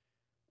games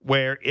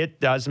where it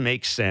does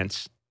make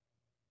sense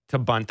to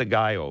bunt the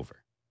guy over.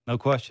 No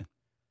question.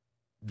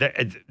 But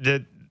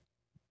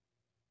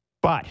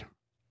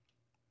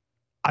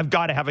I've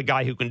got to have a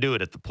guy who can do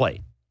it at the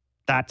plate.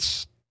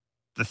 That's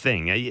the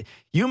thing.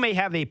 You may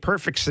have a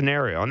perfect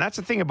scenario, and that's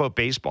the thing about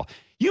baseball.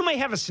 You may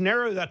have a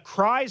scenario that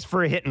cries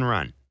for a hit and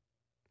run.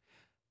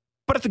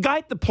 But if the guy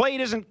at the plate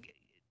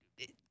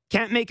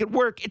can't make it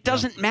work, it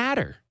doesn't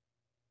matter.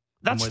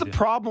 That's the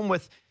problem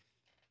with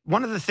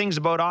one of the things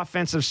about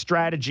offensive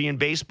strategy in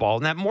baseball,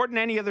 and that more than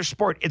any other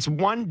sport, it's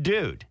one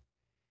dude.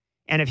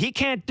 And if he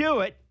can't do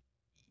it,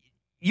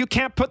 you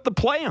can't put the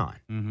play on.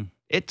 Mm-hmm.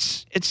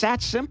 It's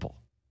that simple.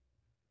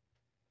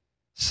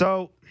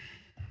 So,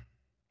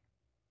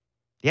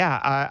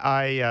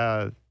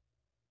 yeah,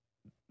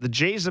 the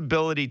Jays'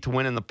 ability to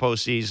win in the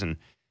postseason,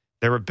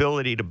 their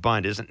ability to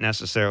bunt isn't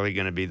necessarily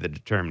going to be the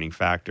determining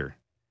factor,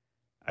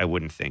 I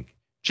wouldn't think.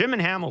 Jim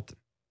and Hamilton.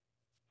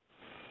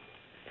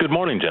 Good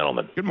morning,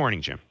 gentlemen. Good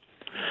morning, Jim.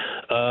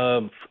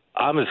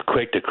 I'm as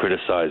quick to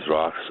criticize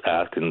Ross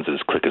Atkins as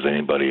quick as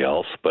anybody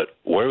else, but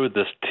where would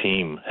this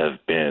team have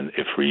been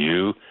if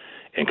Ryu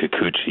and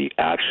Kikuchi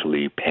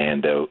actually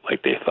panned out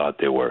like they thought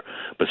they were.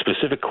 But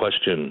specific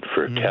question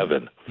for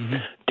Kevin,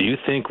 do you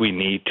think we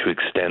need to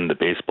extend the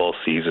baseball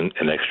season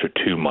an extra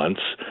 2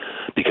 months?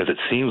 Because it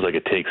seems like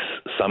it takes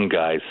some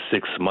guys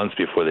 6 months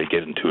before they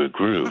get into a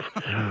groove.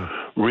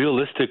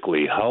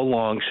 Realistically, how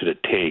long should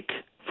it take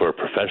for a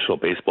professional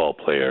baseball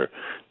player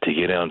to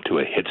get onto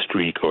a hit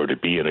streak or to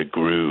be in a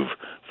groove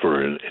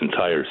for an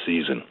entire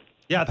season?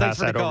 Yeah, thanks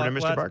for the call. Over to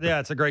Mr. Barker.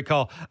 Yeah, it's a great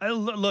call.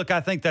 Look, I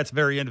think that's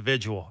very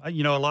individual. A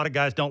lot of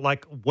guys don't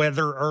like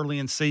weather early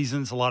in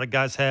seasons. A lot of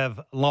guys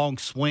have long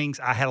swings.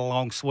 I had a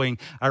long swing.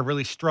 I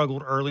really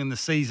struggled early in the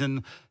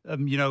season,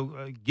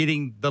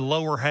 getting the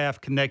lower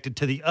half connected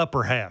to the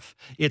upper half.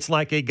 It's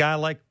like a guy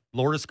like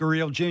Lourdes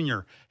Gurriel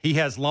Jr. He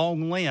has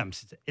long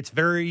limbs. It's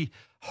very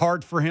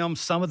hard for him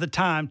some of the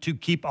time to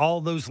keep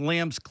all those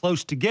limbs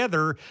close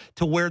together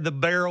to where the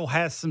barrel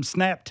has some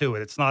snap to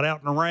it. It's not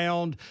out and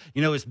around.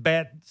 His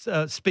bat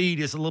speed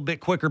is a little bit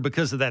quicker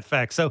because of that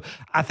fact. So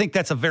I think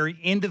that's a very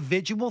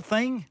individual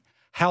thing.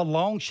 How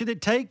long should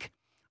it take?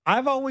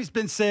 I've always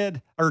been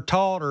said or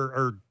taught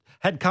or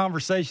had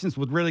conversations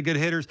with really good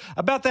hitters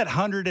about that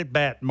 100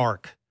 at-bat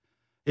mark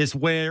is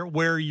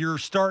where you're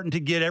starting to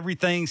get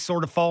everything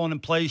sort of falling in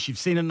place. You've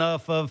seen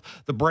enough of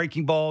the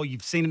breaking ball.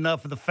 You've seen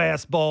enough of the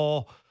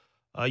fastball.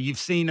 You've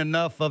seen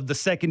enough of the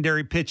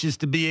secondary pitches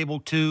to be able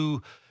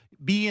to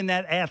be in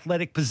that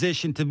athletic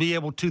position to be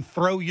able to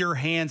throw your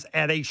hands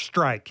at a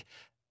strike.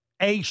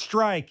 A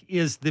strike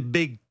is the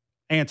big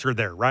answer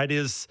there, right?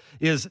 It's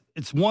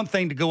one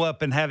thing to go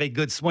up and have a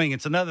good swing.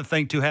 It's another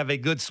thing to have a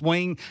good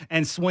swing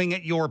and swing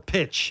at your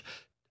pitch.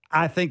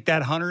 I think that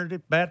 100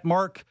 at-bat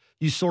mark,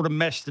 you sort of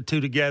mesh the two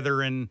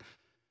together and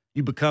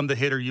you become the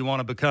hitter you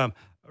want to become.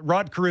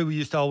 Rod Carew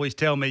used to always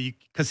tell me,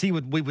 because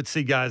we would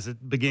see guys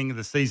at the beginning of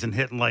the season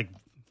hitting like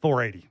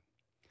 480.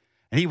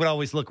 And he would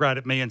always look right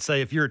at me and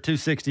say, if you're a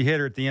 260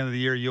 hitter at the end of the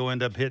year, you'll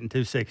end up hitting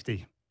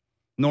 260.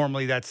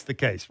 Normally that's the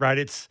case, right?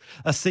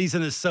 A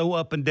season is so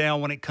up and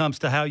down when it comes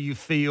to how you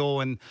feel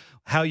and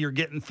how you're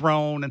getting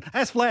thrown. And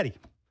ask Vladdy.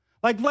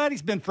 Like,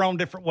 Vladdy's been thrown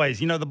different ways.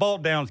 The ball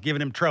down's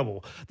giving him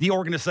trouble. The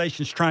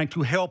organization's trying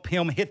to help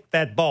him hit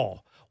that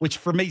ball, which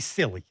for me is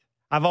silly.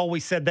 I've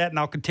always said that, and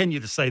I'll continue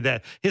to say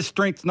that. His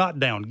strength's not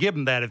down. Give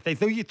him that. If they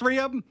threw you 3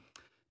 of them,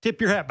 tip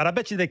your hat. But I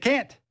bet you they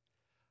can't.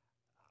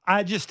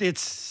 Again,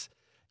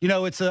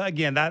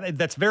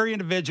 that's very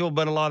individual,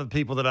 but a lot of the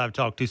people that I've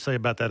talked to say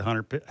about that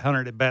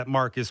 100 at-bat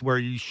mark is where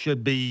you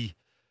should be,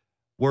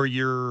 where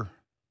you're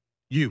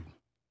you.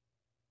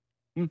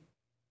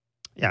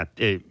 Yeah,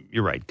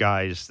 you're right,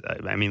 guys.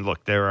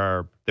 Look, there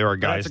are guys.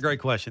 That's a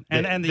great question.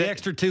 And the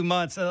extra 2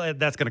 months,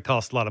 that's going to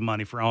cost a lot of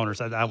money for owners.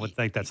 I would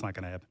think that's not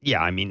going to happen.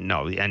 Yeah,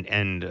 no,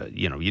 and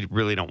you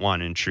really don't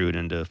want to intrude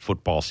into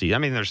football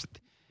season.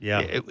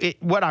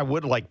 What I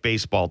would like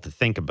baseball to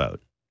think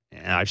about,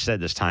 and I've said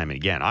this time and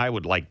again, I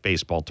would like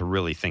baseball to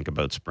really think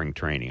about spring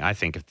training. I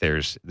think if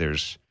there's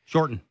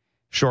shorten.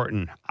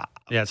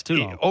 Yeah, it's too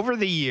long. Over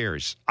the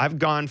years, I've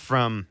gone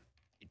from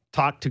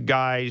talk to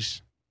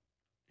guys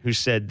who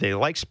said they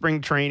like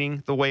spring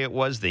training the way it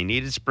was. They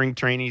needed spring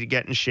training to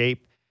get in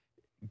shape.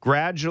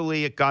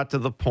 Gradually, it got to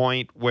the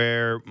point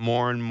where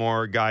more and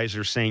more guys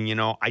are saying,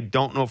 I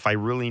don't know if I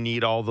really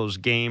need all those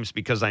games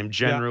because I'm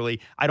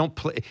generally I don't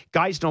play.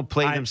 Guys don't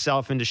play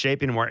themselves into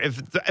shape anymore.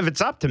 If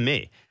it's up to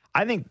me,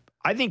 I think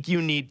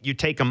you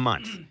take a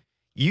month.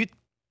 You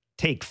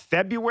take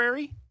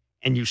February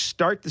and you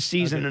start the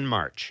season in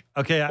March.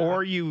 Okay,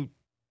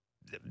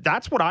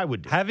 that's what I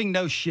would do. Having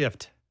no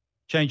shift,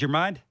 change your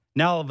mind.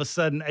 Now, all of a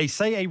sudden, a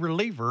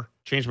reliever.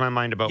 Change my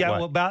mind about what? Yeah,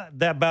 well,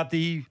 about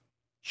the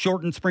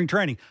shortened spring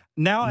training.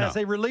 Now, as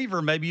a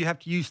reliever, maybe you have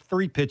to use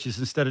 3 pitches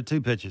instead of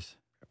 2 pitches.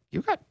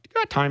 You got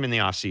time in the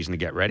offseason to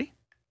get ready.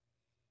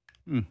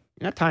 You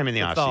got time in the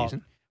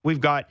offseason.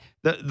 We've got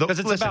because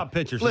it's about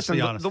pitchers. Listen,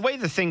 let's be honest. the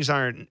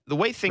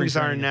way things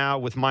are now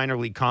with minor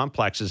league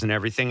complexes and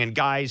everything, and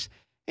guys,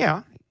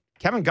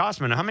 Kevin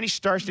Gausman. How many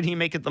stars did he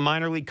make at the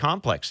minor league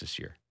complex this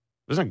year?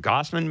 Wasn't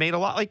Gausman made a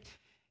lot? Like,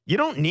 you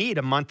don't need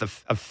a month of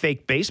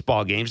fake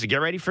baseball games to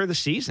get ready for the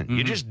season.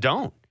 You just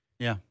don't.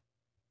 Yeah.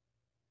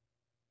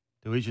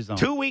 To each his own.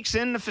 2 weeks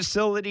in the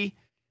facility,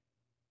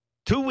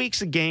 2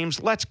 weeks of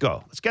games. Let's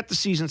go. Let's get the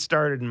season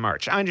started in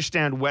March. I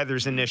understand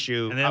weather's an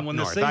issue. And then up when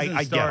north. the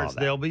season starts, that.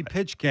 There'll be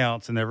pitch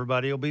counts and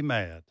everybody will be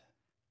mad.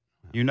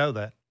 You know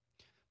that.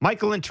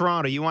 Michael in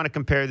Toronto, you want to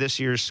compare this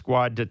year's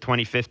squad to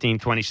 2015,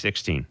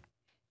 2016?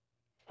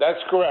 That's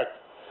correct.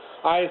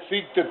 I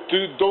think that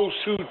those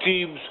 2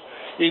 teams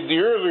in the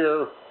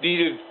earlier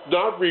needed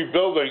not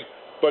rebuilding,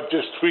 but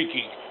just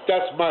tweaking.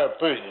 That's my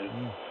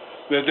opinion.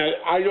 And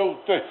I don't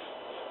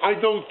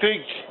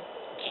think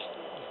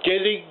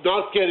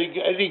not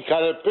getting any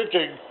kind of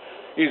pitching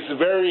is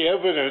very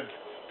evident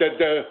that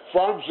the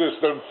farm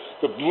system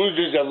the Blue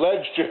Jays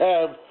alleged to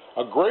have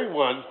a great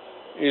one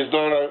is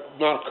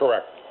not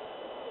correct.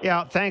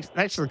 Yeah,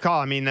 thanks for the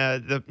call.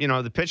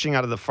 The pitching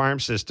out of the farm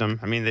system.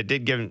 They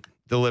did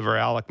deliver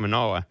Alek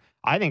Manoah.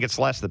 I think it's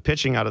less the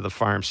pitching out of the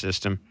farm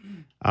system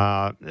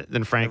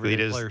than frankly it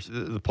is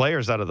the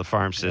players out of the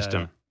farm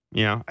system.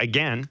 Yeah.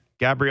 Again,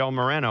 Gabriel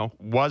Moreno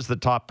was the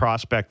top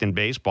prospect in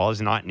baseball.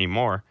 He's not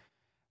anymore.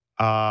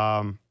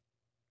 Didn't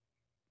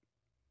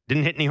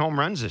hit any home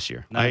runs this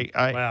year. No. He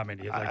had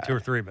like 2 or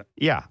 3, but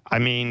yeah,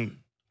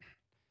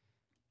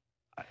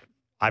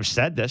 I've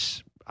said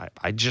this.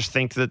 I just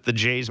think that the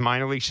Jays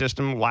minor league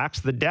system lacks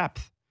the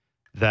depth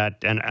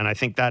and I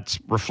think that's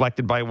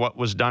reflected by what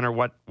was done or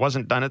what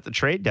wasn't done at the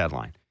trade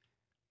deadline.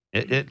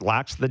 It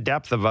lacks the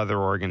depth of other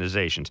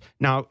organizations.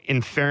 Now,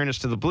 in fairness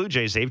to the Blue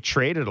Jays, they've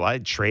traded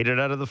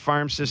out of the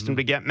farm system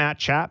to get Matt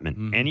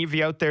Chapman. Any of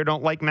you out there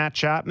don't like Matt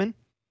Chapman?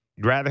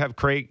 You'd rather have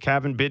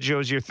Cavan Biggio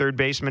as your third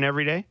baseman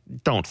every day?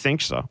 Don't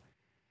think so.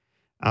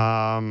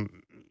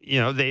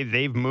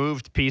 They've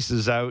moved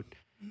pieces out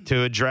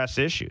to address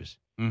issues.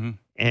 But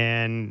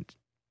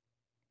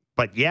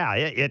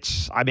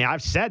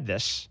I've said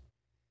this.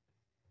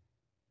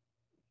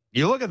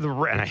 You look at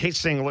and I hate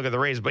saying look at the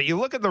Rays, but you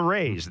look at the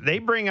Rays. They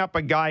bring up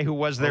a guy who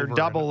was their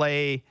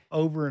AA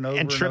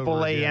and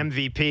AAA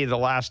MVP the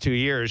last 2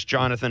 years,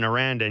 Jonathan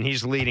Aranda, and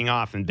he's leading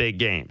off in big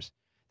games.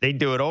 They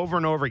do it over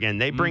and over again.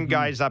 They bring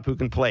guys up who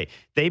can play.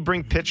 They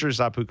bring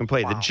pitchers up who can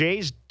play. Wow. The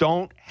Jays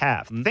don't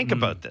have. Think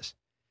about this.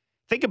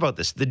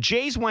 The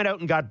Jays went out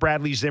and got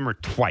Bradley Zimmer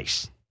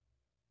twice.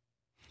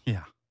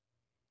 Yeah.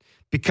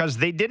 Because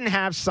they didn't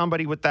have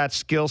somebody with that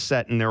skill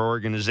set in their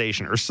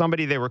organization or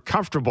somebody they were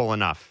comfortable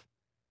enough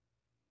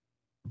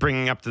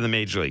bringing up to the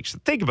major leagues.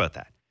 Think about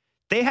that.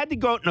 They had to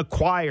go out and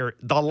acquire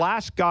the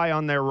last guy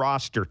on their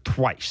roster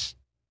twice.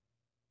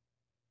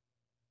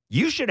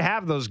 You should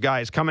have those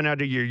guys coming out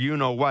of your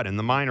you-know-what in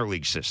the minor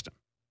league system.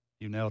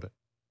 You nailed it.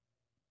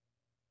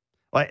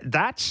 Like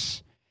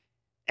that's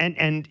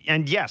and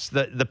yes,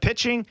 the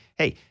pitching,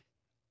 hey,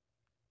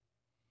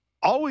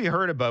 all we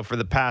heard about for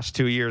the past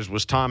 2 years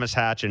was Thomas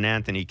Hatch and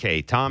Anthony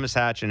Kay.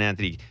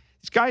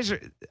 These guys are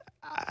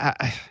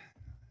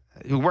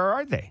where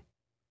are they?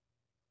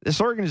 This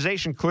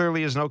organization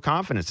clearly has no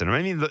confidence in them.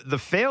 I mean, the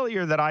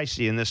failure that I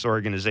see in this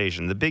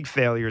organization, the big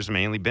failure has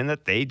mainly been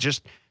that they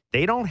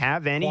don't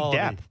have any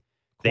depth.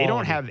 They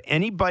don't have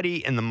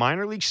anybody in the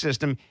minor league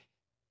system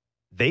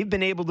they've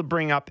been able to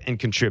bring up and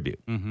contribute.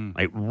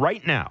 Like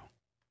right now,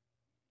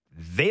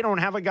 they don't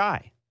have a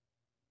guy.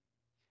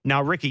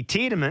 Now, Ricky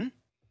Tiedemann,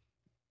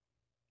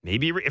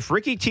 maybe if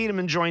Ricky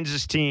Tiedemann joins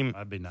this team,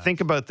 that'd be nice. Think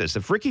about this.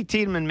 If Ricky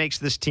Tiedemann makes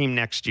this team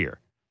next year,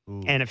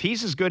 and if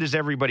he's as good as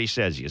everybody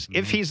says he is,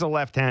 if he's a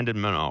left-handed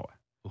Manoah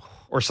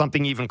or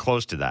something even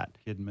close to that.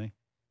 Kidding me?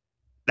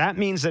 That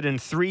means that in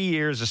 3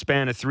 years, a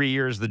span of 3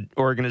 years, the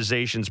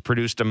organization's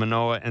produced a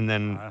Manoah, and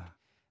then,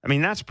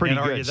 that's pretty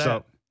good.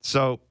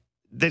 So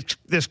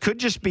this could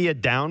just be a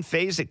down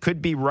phase. It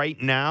could be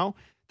right now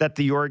that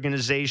the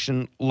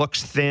organization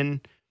looks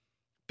thin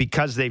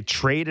because they've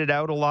traded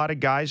out a lot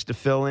of guys to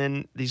fill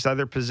in these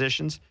other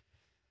positions.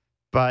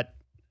 But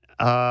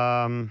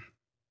the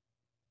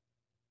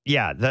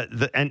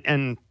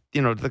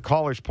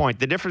caller's point,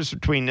 the difference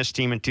between this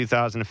team in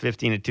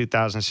 2015 and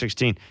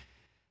 2016,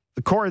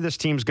 the core of this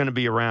team is going to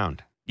be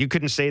around. You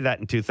couldn't say that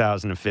in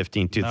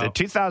 2015. No.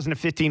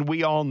 2015,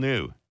 we all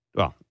knew.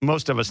 Well,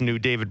 most of us knew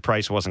David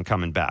Price wasn't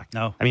coming back.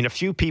 No. I mean, a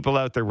few people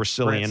out there were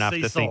silly enough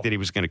to think that he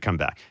was going to come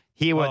back.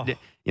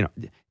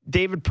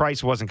 David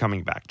Price wasn't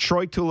coming back.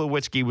 Troy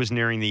Tulowitzki was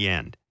nearing the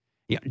end.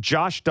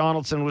 Josh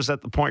Donaldson was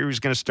at the point where he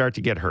was going to start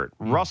to get hurt.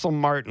 Russell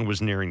Martin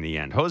was nearing the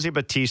end. Jose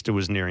Bautista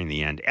was nearing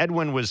the end.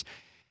 Edwin was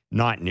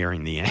not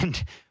nearing the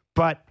end.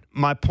 But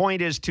my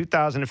point is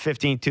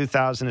 2015,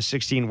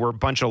 2016 were a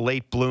bunch of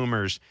late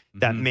bloomers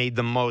that made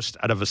the most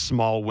out of a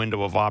small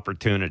window of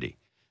opportunity.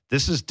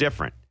 This is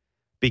different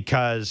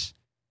because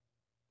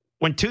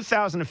when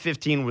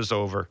 2015 was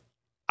over,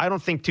 I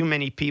don't think too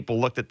many people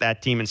looked at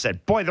that team and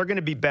said, boy, they're going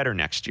to be better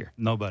next year.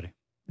 Nobody.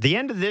 The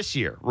end of this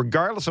year,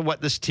 regardless of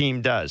what this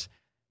team does,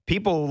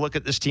 people will look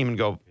at this team and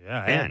go,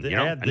 add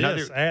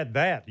this, add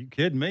that. You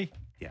kidding me?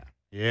 Yeah.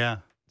 Yeah.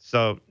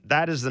 So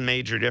that is the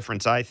major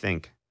difference, I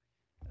think.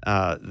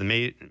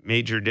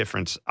 Major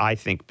difference, I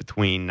think,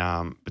 between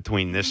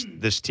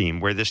this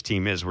team, where this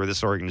team is, where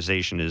this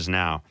organization is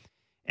now,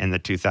 and the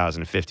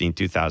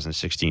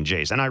 2015-2016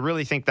 Jays. And I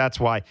really think that's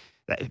why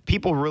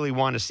people really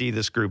want to see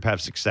this group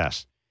have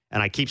success.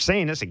 And I keep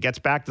saying this, it gets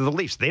back to the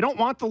Leafs. They don't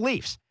want the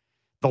Leafs.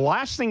 The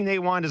last thing they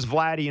want is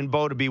Vladdy and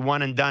Bo to be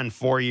one and done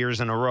 4 years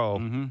in a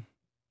row,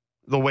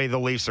 the way the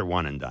Leafs are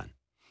one and done.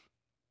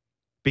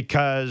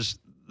 Because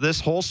this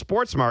whole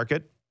sports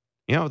market,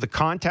 the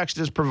context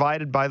is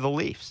provided by the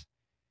Leafs.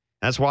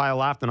 That's why I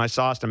laughed when I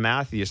saw Austin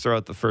Matthews throw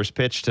out the first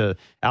pitch to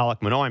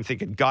Alec Manoah. I'm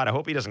thinking, God, I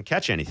hope he doesn't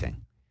catch anything.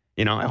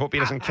 I hope he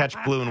doesn't catch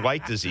blue and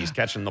white disease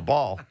catching the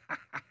ball.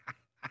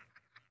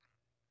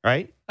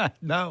 Right?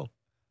 No.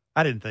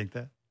 I didn't think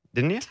that.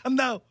 Didn't you?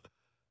 No.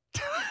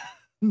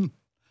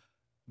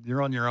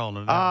 You're on your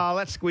own.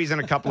 Let's squeeze in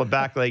a couple of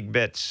back leg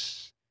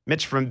bits.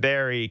 Mitch from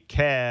Barrie,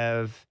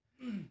 Kev.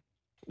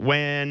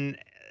 When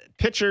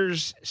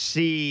pitchers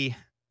see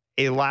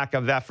a lack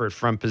of effort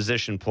from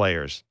position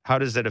players, how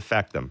does it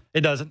affect them?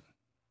 It doesn't.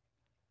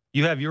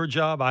 You have your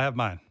job, I have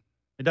mine.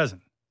 It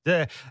doesn't.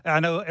 I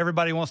know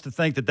everybody wants to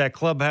think that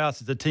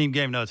clubhouse is a team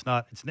game. No, it's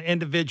not. It's an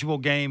individual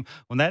game.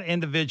 When that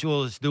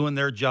individual is doing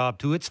their job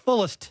to its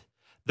fullest,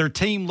 their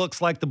team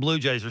looks like the Blue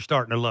Jays are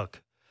starting to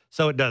look.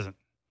 So it doesn't.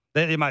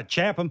 They might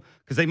chap them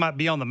because they might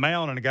be on the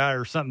mound and a guy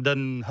or something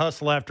doesn't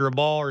hustle after a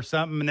ball or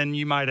something, and then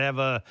you might have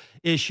a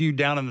issue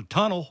down in the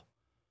tunnel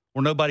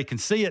where nobody can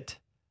see it.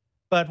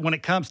 But when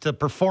it comes to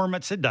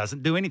performance, it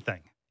doesn't do anything.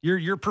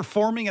 You're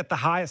performing at the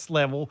highest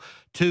level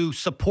to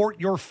support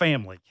your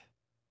family.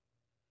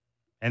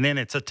 And then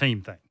it's a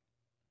team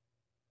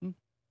thing.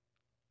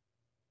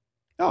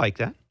 I like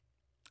that.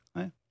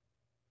 Right.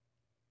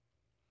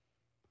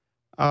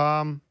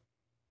 A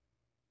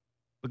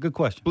good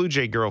question. Blue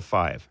Jay Girl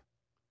 5.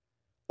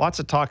 Lots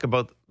of talk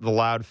about the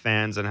loud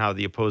fans and how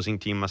the opposing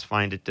team must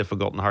find it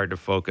difficult and hard to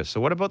focus.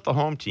 So what about the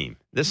home team?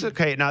 This is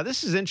okay. Now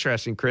this is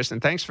interesting, Chris,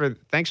 and thanks for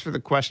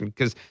the question,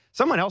 because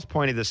someone else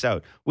pointed this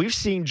out. We've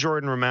seen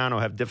Jordan Romano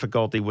have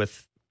difficulty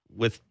with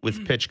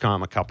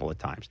PitchCom a couple of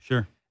times.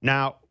 Sure.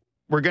 Now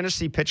we're going to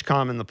see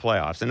PitchCom in the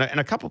playoffs, and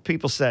a couple of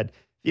people said,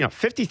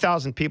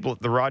 50,000 people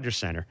at the Rogers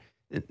Center.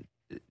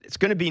 It's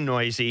going to be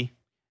noisy.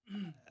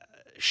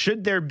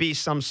 Should there be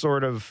some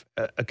sort of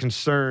a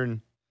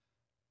concern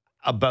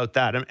about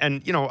that?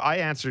 And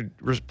I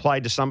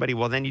replied to somebody,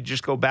 well, then you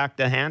just go back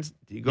to the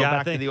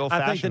old-fashioned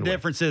I think the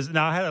difference is,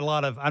 now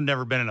I've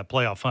never been in a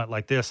playoff hunt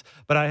like this,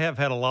 but I have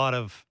had a lot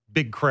of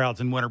big crowds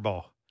in winter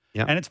ball.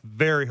 Yep. And it's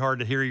very hard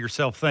to hear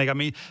yourself think. I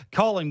mean,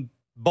 calling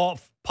ball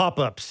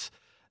pop-ups,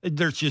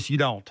 there's just, you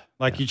don't.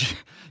 Like,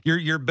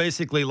 you're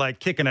basically like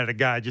kicking at a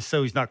guy just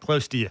so he's not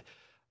close to you.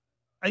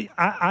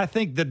 I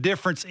think the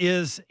difference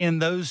is in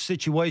those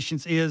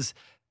situations is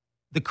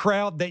the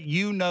crowd that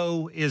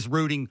is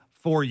rooting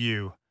for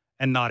you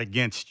and not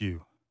against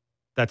you.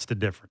 That's the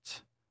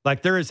difference.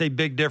 Like, there is a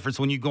big difference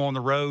when you go on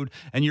the road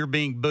and you're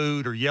being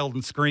booed or yelled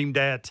and screamed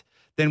at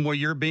than where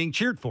you're being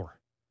cheered for.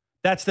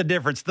 That's the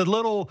difference. The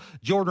little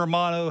Jordan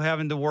Romano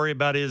having to worry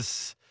about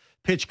his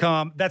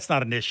PitchCom, that's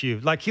not an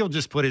issue. Like, he'll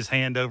just put his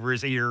hand over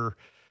his ear.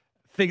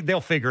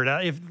 They'll figure it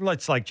out.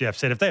 Let's, like Jeff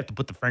said, if they have to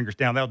put the fingers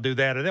down, they'll do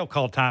that, or they'll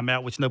call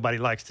timeout, which nobody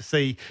likes to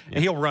see,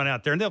 and he'll run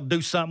out there and they'll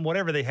do something,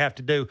 whatever they have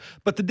to do.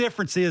 But the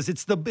difference is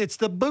it's the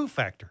boo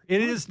factor.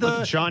 It is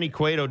the Johnny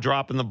Cueto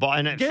dropping the ball,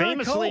 and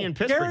famously Cole. in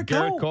Pittsburgh,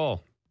 Garrett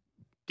Cole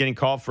getting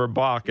called for a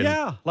balk.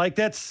 Yeah, like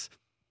that's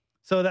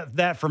so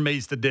that for me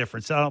is the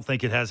difference. I don't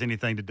think it has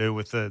anything to do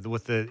with the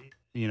the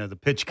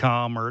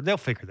PitchCom, or they'll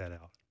figure that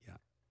out.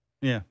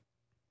 Yeah.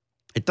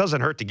 It doesn't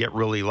hurt to get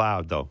really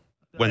loud though.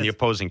 When the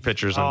opposing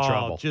pitcher's in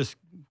trouble. Just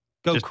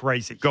go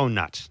crazy. Go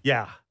nuts.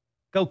 Yeah.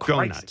 Go crazy.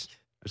 Go nuts.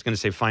 I was going to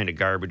say find a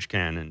garbage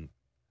can and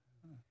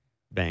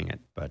bang it,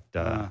 but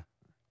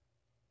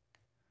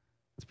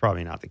it's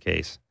probably not the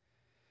case.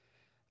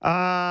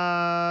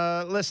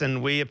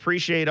 Listen, we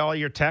appreciate all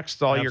your texts,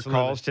 your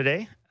calls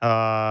today.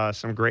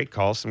 Some great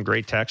calls, some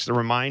great texts. A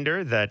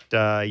reminder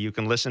that you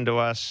can listen to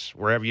us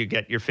wherever you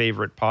get your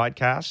favorite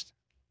podcast,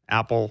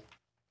 Apple,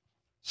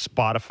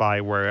 Spotify,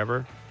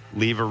 wherever.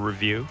 Leave a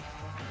review.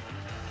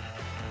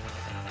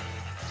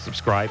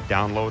 Subscribe,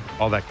 download,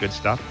 all that good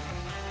stuff.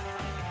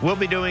 We'll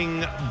be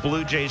doing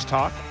Blue Jays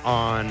Talk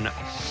on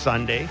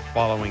Sunday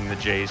following the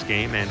Jays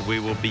game, and we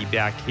will be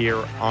back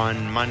here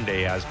on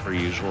Monday as per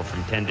usual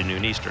from 10 to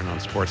noon Eastern on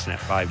Sportsnet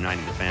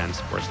 590 The Fan,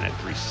 Sportsnet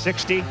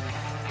 360.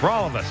 For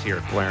all of us here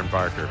at Blair and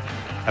Barker,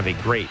 have a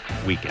great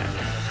weekend.